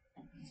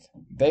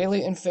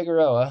 Bailey and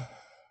Figueroa,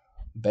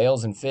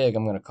 Bales and Fig,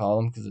 I'm going to call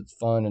them because it's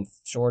fun and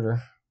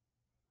shorter,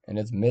 and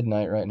it's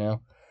midnight right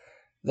now.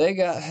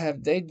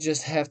 They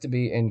just have to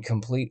be in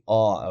complete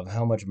awe of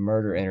how much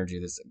murder energy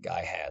this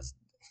guy has.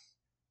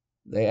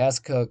 They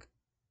ask Cook,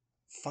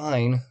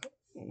 fine,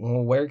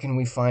 well, where can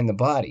we find the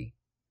body?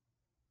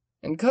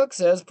 And Cook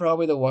says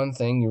probably the one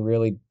thing you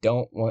really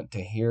don't want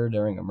to hear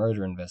during a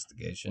murder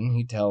investigation.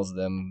 He tells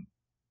them,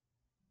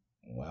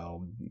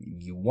 well,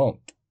 you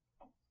won't.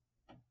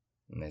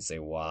 And they say,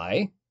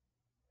 why?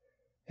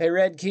 Hey,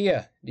 Red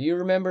Kia, do you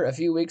remember a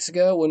few weeks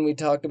ago when we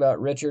talked about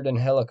Richard and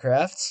Hella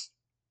Crafts?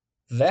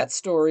 That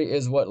story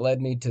is what led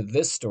me to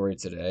this story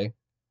today,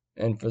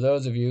 and for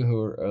those of you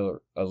who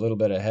are a little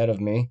bit ahead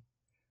of me,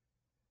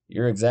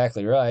 you're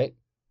exactly right.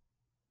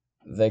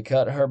 They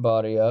cut her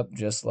body up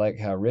just like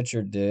how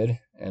Richard did,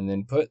 and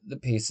then put the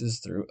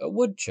pieces through a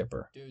wood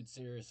chipper. Dude,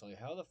 seriously,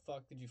 how the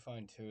fuck did you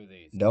find 2 of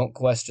these? Don't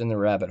question the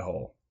rabbit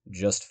hole,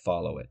 just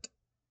follow it.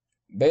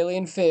 Bailey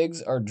and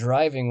Figs are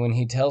driving when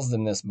he tells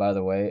them this, by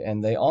the way,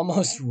 and they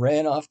almost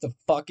ran off the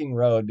fucking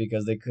road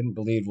because they couldn't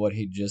believe what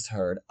he'd just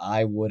heard.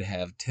 I would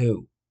have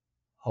too.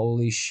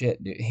 Holy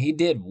shit, dude. He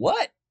did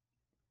what?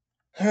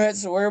 Alright,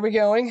 so where are we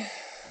going?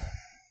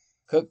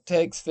 Cook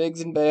takes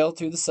Figs and Bale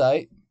to the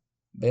site.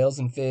 Bales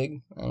and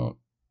Fig,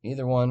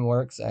 either one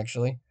works,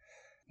 actually.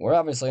 We're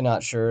obviously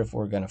not sure if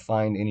we're going to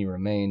find any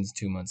remains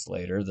 2 months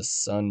later. The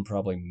sun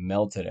probably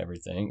melted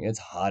everything. It's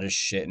hot as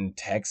shit in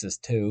Texas,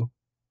 too.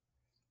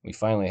 We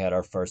finally had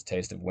our first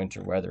taste of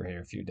winter weather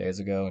here a few days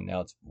ago, and now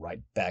it's right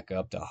back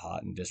up to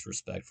hot and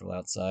disrespectful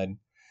outside.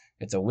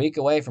 It's a week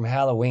away from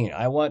Halloween.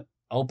 I want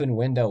open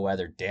window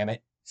weather, damn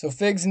it. So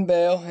Figs and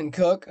Bale and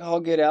Cook all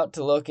get out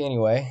to look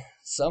anyway.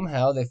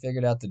 Somehow they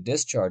figured out the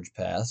discharge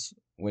paths,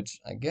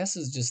 which I guess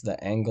is just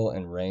the angle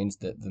and range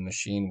that the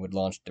machine would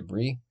launch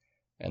debris,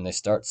 and they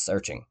start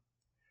searching.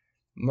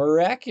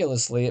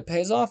 Miraculously, it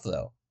pays off,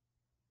 though.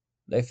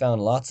 They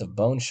found lots of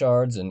bone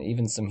shards and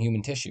even some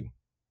human tissue.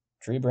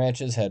 Tree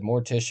branches had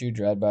more tissue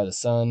dried by the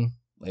sun,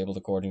 labeled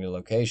according to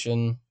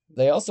location.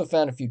 They also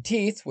found a few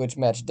teeth, which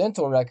matched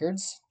dental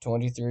records.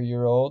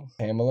 23-year-old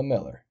Pamela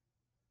Miller.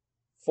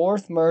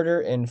 4th murder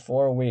in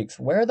 4 weeks.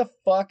 Where the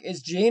fuck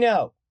is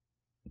Gino?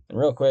 And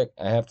real quick,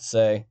 I have to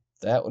say,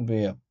 that would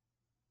be a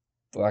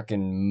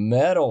fucking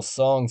metal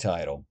song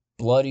title.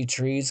 Bloody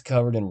trees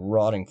covered in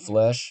rotting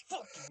flesh.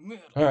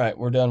 Alright,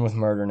 we're done with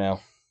murder now.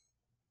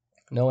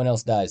 No one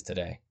else dies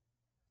today.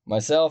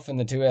 Myself and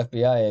the 2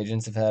 FBI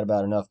agents have had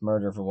about enough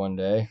murder for one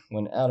day,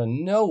 when out of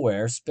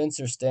nowhere,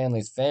 Spencer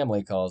Stanley's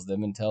family calls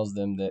them and tells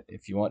them that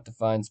if you want to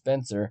find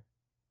Spencer,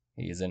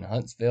 he is in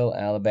Huntsville,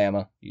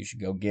 Alabama. You should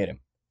go get him.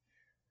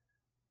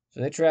 So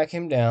they track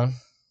him down,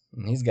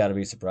 and he's got to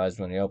be surprised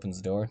when he opens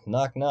the door.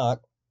 Knock,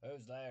 knock.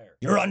 Who's there?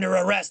 You're under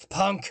arrest,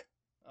 punk!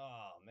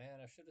 Oh, man,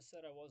 I should have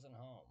said I wasn't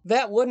home.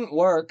 That wouldn't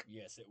work.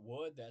 Yes, it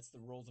would. That's the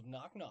rules of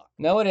knock knock.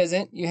 No, it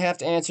isn't. You have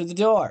to answer the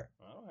door.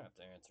 I don't have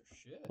to answer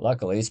shit.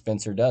 Luckily,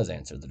 Spencer does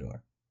answer the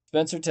door.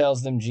 Spencer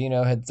tells them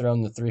Gino had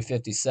thrown the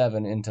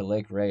 .357 into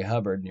Lake Ray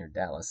Hubbard near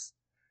Dallas.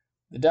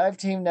 The dive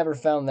team never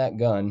found that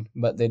gun,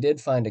 but they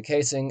did find a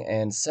casing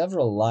and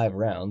several live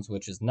rounds,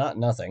 which is not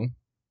nothing.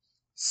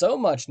 So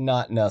much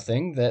not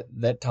nothing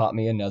that taught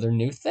me another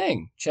new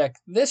thing. Check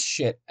this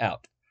shit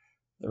out.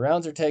 The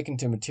rounds are taken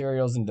to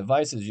Materials and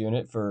Devices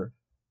Unit for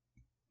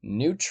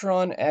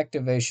neutron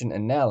activation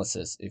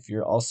analysis, if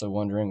you're also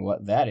wondering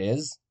what that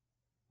is.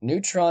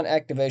 Neutron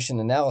activation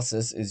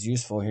analysis is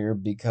useful here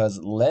because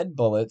lead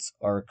bullets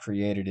are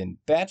created in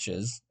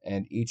batches,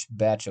 and each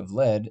batch of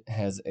lead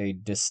has a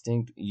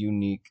distinct,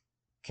 unique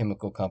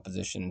chemical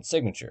composition and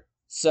signature.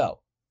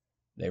 So,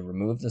 they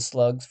remove the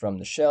slugs from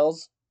the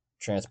shells,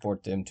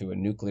 transport them to a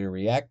nuclear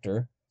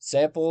reactor.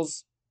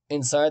 Samples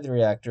inside the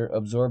reactor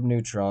absorb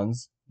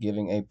neutrons,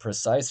 giving a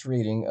precise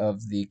reading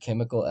of the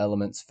chemical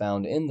elements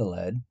found in the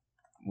lead,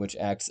 which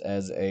acts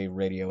as a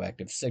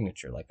radioactive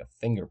signature, like a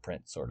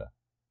fingerprint, sort of.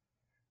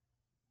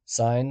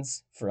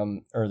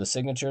 The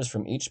signatures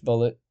from each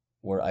bullet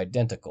were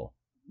identical.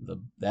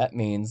 That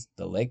means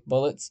the Lake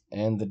bullets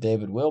and the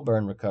David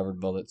Wilburn recovered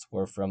bullets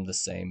were from the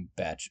same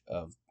batch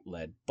of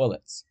lead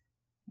bullets,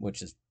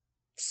 which is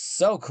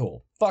so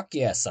cool. Fuck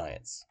yeah,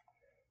 science.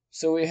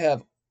 So we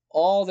have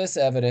all this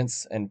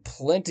evidence and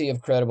plenty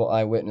of credible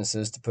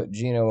eyewitnesses to put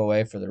Gino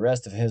away for the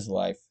rest of his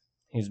life.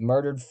 He's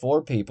murdered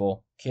 4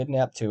 people,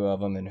 kidnapped 2 of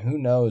them, and who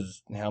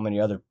knows how many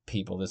other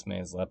people this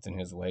man's left in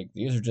his wake.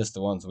 These are just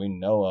the ones we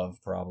know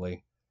of,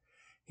 probably.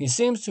 He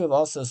seems to have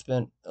also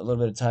spent a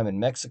little bit of time in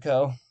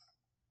Mexico.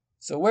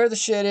 So where the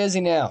shit is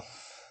he now?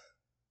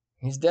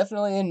 He's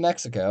definitely in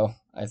Mexico.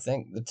 I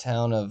think the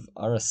town of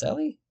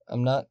Araceli?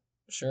 I'm not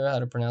sure how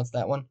to pronounce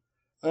that one.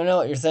 I know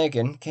what you're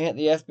thinking. Can't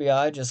the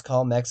FBI just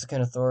call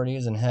Mexican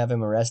authorities and have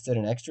him arrested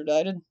and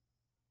extradited?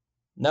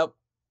 Nope.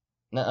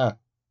 Nuh-uh.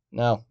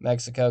 No,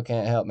 Mexico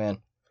can't help, man.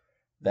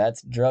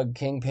 That's drug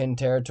kingpin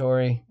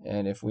territory,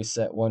 and if we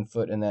set one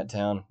foot in that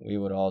town, we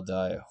would all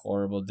die a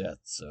horrible death.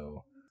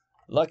 So,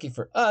 lucky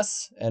for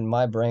us and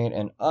my brain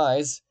and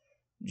eyes,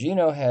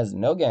 Gino has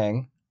no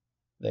gang.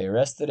 They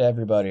arrested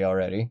everybody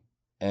already,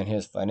 and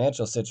his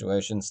financial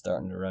situation's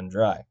starting to run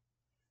dry.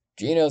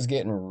 Gino's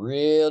getting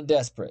real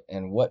desperate,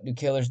 and what do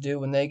killers do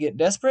when they get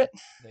desperate?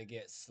 They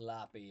get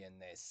sloppy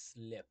and they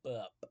slip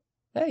up.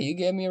 Hey, you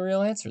gave me a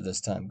real answer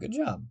this time. Good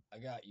job. I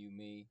got you,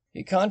 me.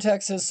 He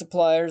contacts his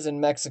suppliers in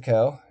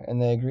Mexico,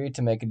 and they agree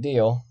to make a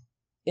deal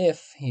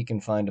if he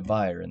can find a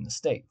buyer in the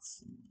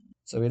States.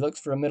 So he looks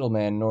for a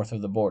middleman north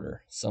of the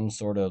border, some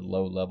sort of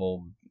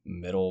low-level,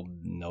 middle,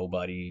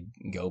 nobody,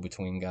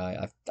 go-between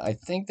guy. I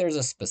think there's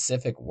a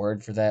specific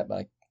word for that,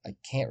 but I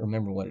can't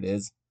remember what it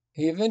is.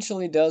 He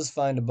eventually does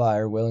find a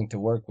buyer willing to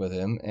work with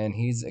him, and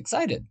he's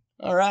excited.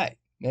 All right.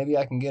 Maybe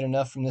I can get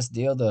enough from this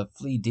deal to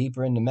flee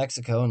deeper into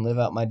Mexico and live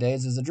out my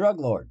days as a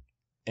drug lord.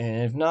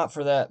 And if not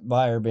for that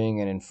buyer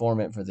being an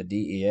informant for the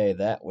DEA,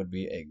 that would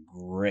be a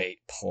great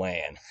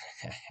plan.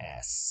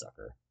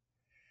 Sucker.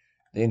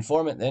 The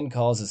informant then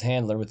calls his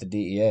handler with the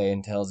DEA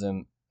and tells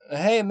him,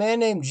 "Hey, a man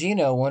named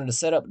Gino wanted to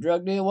set up a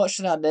drug deal. What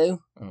should I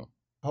do?"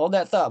 Hold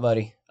that thought,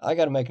 buddy. I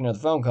gotta make another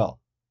phone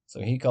call.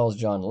 So he calls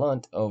John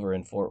Lunt over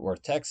in Fort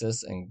Worth,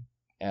 Texas, and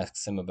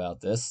asks him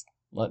about this.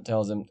 Lunt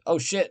tells him, "Oh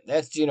shit,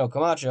 that's Gino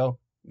Camacho.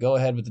 Go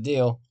ahead with the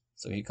deal."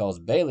 So he calls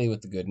Bailey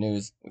with the good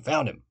news. "We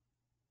found him."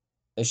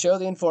 They show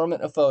the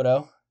informant a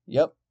photo.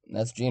 Yep,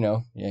 that's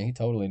Gino. Yeah, he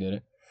totally did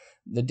it.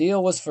 The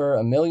deal was for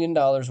 $1 million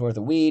worth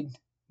of weed,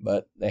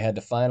 but they had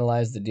to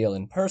finalize the deal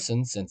in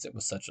person since it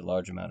was such a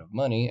large amount of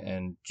money,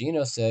 and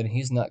Gino said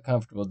he's not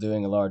comfortable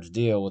doing a large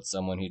deal with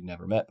someone he'd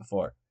never met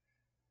before.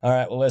 All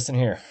right, well, listen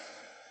here.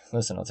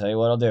 Listen, I'll tell you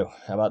what I'll do.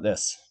 How about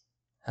this?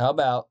 How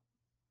about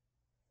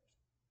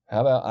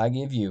I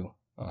give you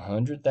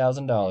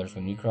 $100,000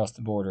 when you cross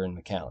the border in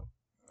McAllen?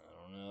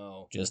 I don't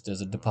know. Just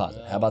as a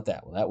deposit. How about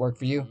that? Will that work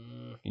for you?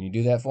 Can you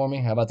do that for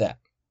me? How about that?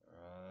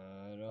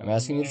 I'm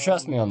asking you to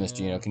trust me on this,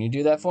 Gino. Can you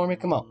do that for me?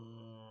 Come on.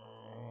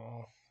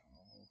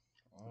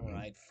 All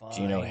right, fine.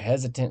 Gino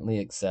hesitantly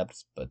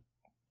accepts, but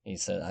he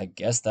said, "I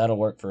guess that'll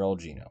work for old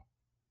Gino."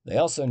 They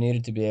also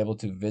needed to be able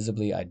to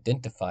visibly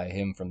identify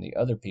him from the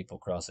other people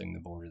crossing the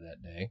border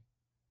that day.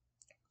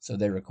 So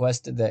they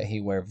requested that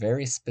he wear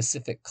very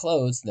specific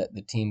clothes that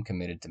the team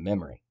committed to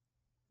memory.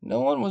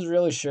 No one was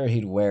really sure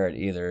he'd wear it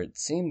either. It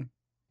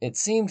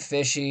seemed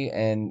fishy,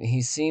 and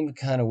he seemed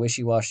kind of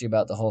wishy-washy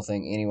about the whole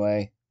thing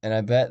anyway. And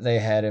I bet they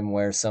had him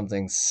wear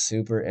something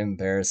super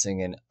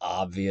embarrassing and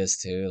obvious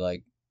too,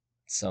 like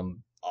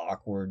some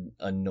awkward,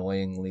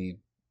 annoyingly,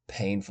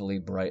 painfully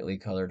brightly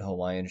colored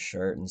Hawaiian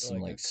shirt and some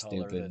like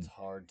stupid, that's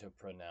hard to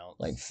pronounce,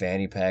 like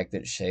fanny pack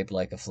that's shaped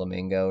like a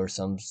flamingo or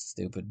some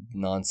stupid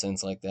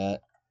nonsense like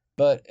that.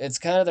 But it's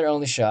kind of their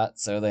only shot,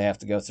 so they have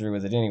to go through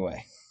with it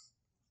anyway.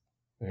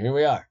 Here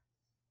we are.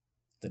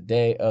 The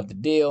day of the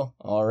deal.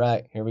 All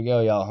right, here we go,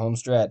 y'all. Home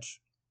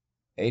stretch.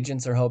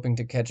 Agents are hoping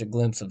to catch a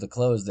glimpse of the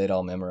clothes they'd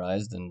all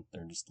memorized, and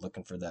they're just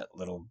looking for that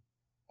little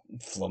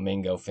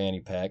flamingo fanny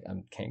pack. I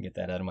can't get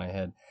that out of my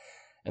head.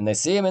 And they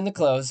see him in the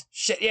clothes.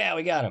 Shit, yeah,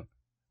 we got him.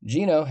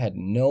 Gino had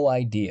no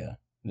idea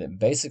that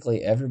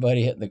basically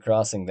everybody at the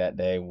crossing that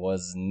day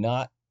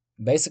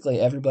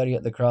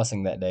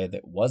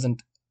that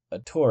wasn't a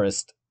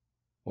tourist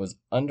was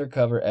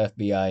undercover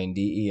FBI and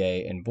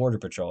DEA and Border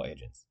Patrol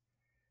agents.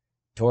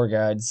 Tour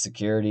guides,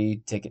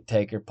 security, ticket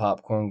taker,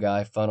 popcorn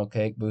guy, funnel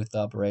cake, booth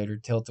operator,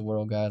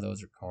 tilt-a-whirl guy,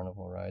 those are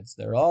carnival rides.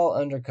 They're all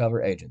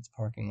undercover agents,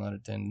 parking lot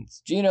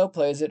attendants. Gino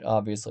plays it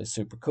obviously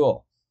super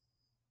cool.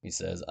 He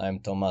says, "I'm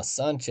Tomas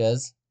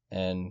Sanchez,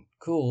 and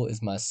cool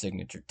is my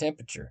signature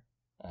temperature.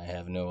 I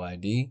have no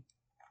ID.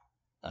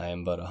 I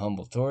am but a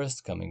humble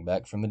tourist coming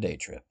back from a day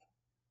trip."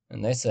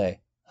 And they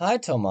say, "Hi,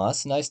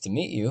 Tomas, nice to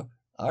meet you.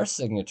 Our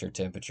signature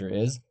temperature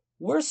is,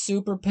 we're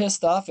super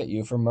pissed off at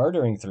you for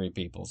murdering 3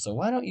 people, so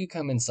why don't you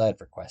come inside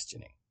for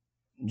questioning?"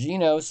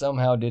 Gino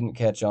somehow didn't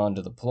catch on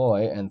to the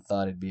ploy and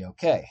thought it'd be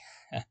okay.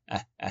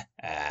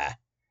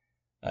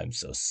 I'm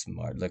so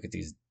smart. Look at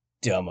these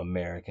dumb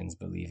Americans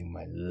believing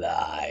my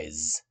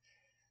lies.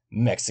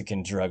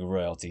 Mexican drug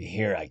royalty,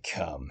 here I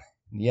come.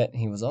 Yet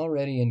he was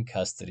already in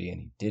custody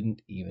and he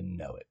didn't even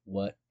know it.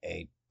 What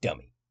a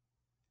dummy.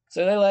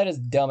 So they let his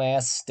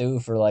dumbass stew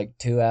for like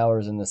 2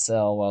 hours in the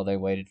cell while they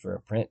waited for a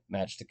print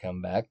match to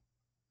come back.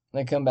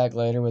 They come back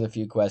later with a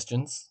few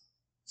questions.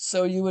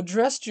 So you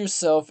addressed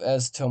yourself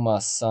as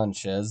Tomas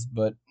Sanchez,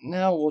 but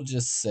now we'll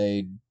just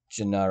say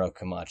Genaro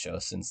Camacho,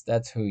 since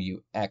that's who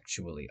you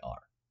actually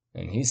are.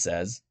 And he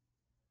says,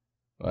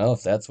 well,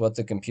 if that's what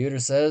the computer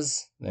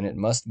says, then it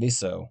must be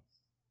so.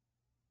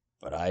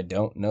 But I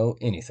don't know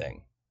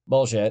anything.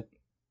 Bullshit.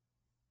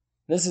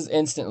 This is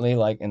instantly,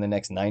 like in the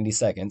next 90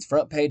 seconds,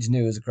 front page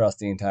news across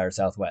the entire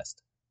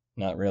Southwest.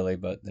 Not really,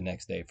 but the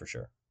next day for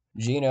sure.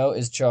 Gino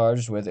is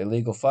charged with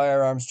illegal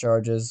firearms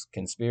charges,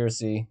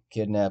 conspiracy,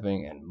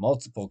 kidnapping, and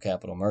multiple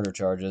capital murder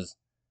charges.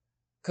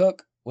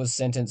 Cook was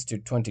sentenced to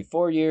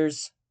 24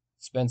 years.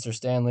 Spencer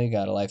Stanley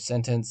got a life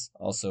sentence.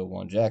 Also,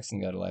 Juan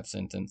Jackson got a life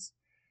sentence.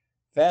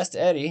 Fast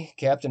Eddie,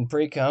 Captain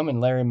Precum, and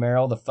Larry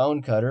Merrill, the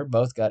phone cutter,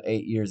 both got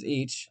 8 years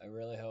each. I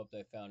really hope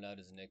they found out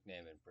his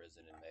nickname in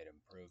prison and made him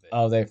prove it.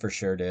 Oh, they for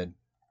sure did.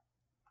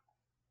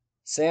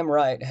 Sam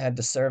Wright had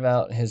to serve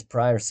out his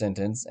prior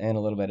sentence and a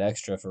little bit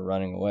extra for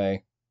running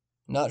away.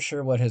 Not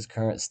sure what his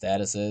current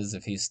status is,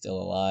 if he's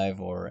still alive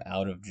or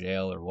out of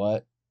jail or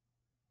what,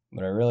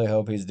 but I really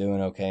hope he's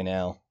doing okay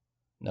now.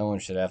 No one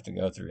should have to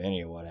go through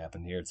any of what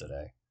happened here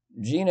today.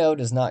 Gino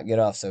does not get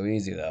off so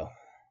easy, though.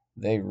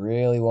 They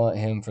really want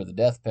him for the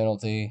death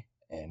penalty,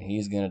 and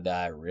he's going to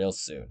die real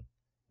soon.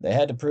 They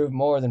had to prove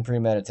more than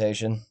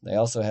premeditation. They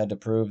also had to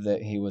prove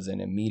that he was an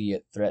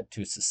immediate threat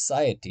to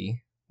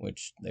society,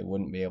 which they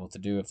wouldn't be able to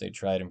do if they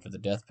tried him for the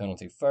death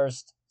penalty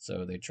first,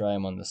 so they try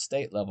him on the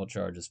state-level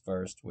charges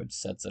first, which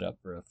sets it up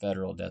for a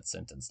federal death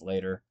sentence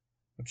later,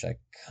 which I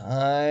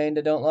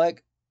kinda don't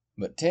like.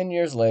 But 10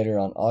 years later,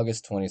 on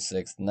August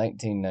 26,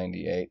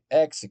 1998,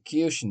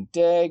 execution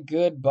day,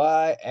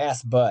 goodbye,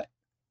 ass butt.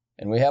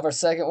 And we have our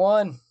second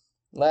one.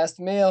 Last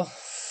meal.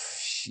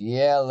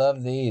 Yeah, I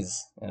love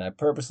these. And I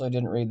purposely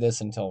didn't read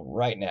this until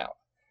right now.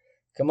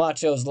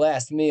 Camacho's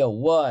last meal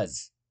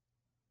was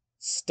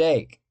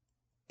steak,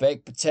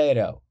 baked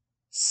potato,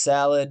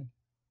 salad,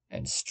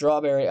 and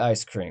strawberry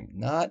ice cream.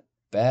 Not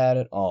bad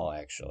at all,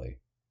 actually.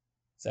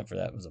 Except for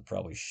that was a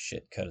probably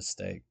shit cut of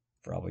steak.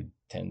 Probably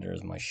tender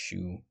as my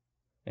shoe.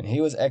 And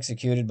he was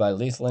executed by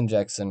lethal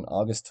injection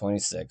August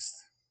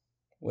 26th,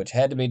 which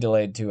had to be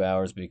delayed 2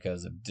 hours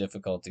because of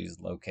difficulties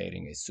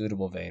locating a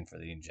suitable vein for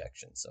the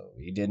injection. So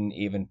he didn't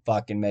even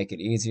fucking make it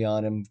easy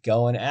on him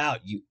going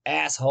out, you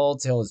asshole,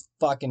 till his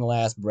fucking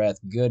last breath.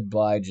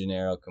 Goodbye,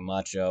 Genaro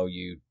Camacho,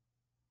 you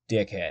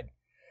dickhead.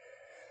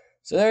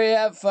 So there you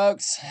have it,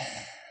 folks.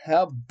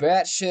 How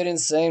batshit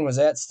insane was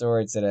that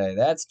story today?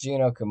 That's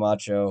Gino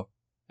Camacho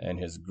and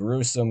his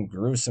gruesome,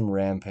 gruesome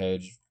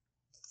rampage.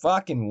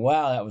 Fucking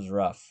wow, that was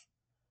rough.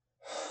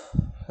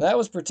 That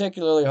was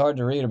particularly hard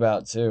to read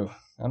about, too.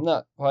 I'm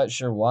not quite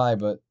sure why,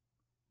 but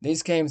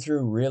these came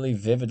through really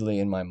vividly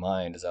in my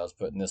mind as I was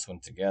putting this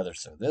one together,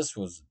 so this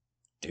was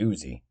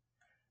doozy.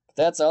 But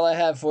that's all I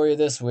have for you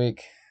this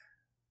week.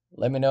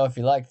 Let me know if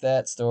you liked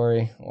that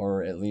story,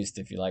 or at least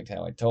if you liked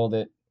how I told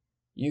it.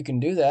 You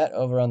can do that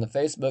over on the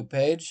Facebook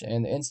page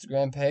and the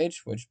Instagram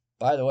page, which,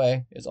 by the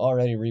way, is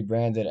already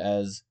rebranded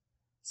as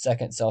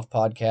Second Self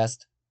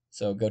Podcast,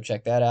 so go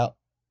check that out.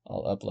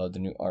 I'll upload the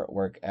new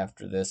artwork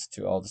after this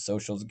to all the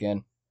socials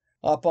again.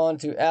 Hop on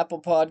to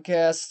Apple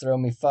Podcasts, throw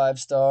me 5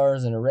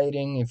 stars and a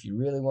rating if you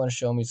really want to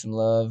show me some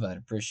love. I'd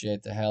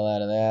appreciate the hell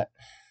out of that.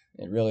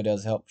 It really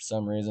does help for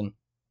some reason.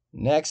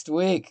 Next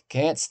week,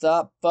 can't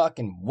stop,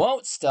 fucking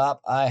won't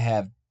stop. I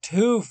have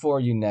 2 for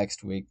you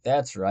next week.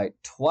 That's right,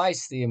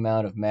 twice the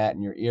amount of Matt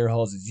in your ear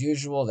holes as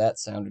usual. That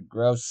sounded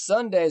gross.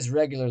 Sunday's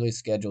regularly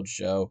scheduled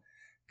show,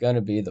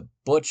 gonna be The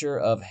Butcher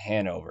of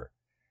Hanover.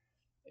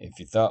 If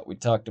you thought we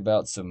talked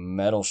about some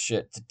metal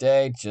shit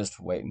today, just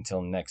wait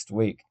until next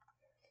week.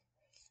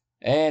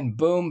 And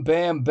boom,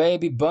 bam,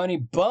 baby bunny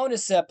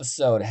bonus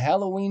episode,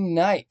 Halloween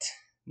night.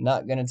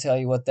 Not going to tell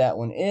you what that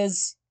one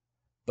is,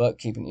 but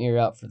keep an ear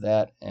out for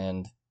that.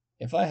 And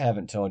if I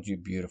haven't told you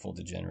beautiful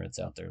degenerates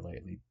out there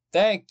lately,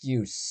 thank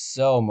you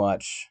so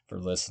much for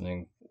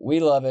listening. We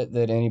love it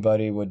that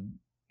anybody would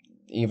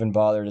even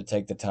bother to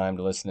take the time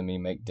to listen to me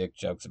make dick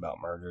jokes about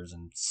murders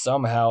and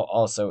somehow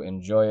also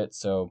enjoy it.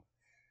 So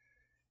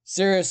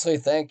seriously,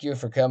 thank you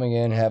for coming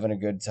in, having a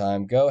good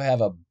time. Go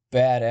have a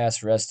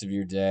badass rest of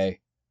your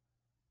day.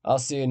 I'll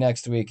see you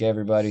next week,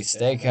 everybody.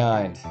 Stay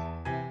kind.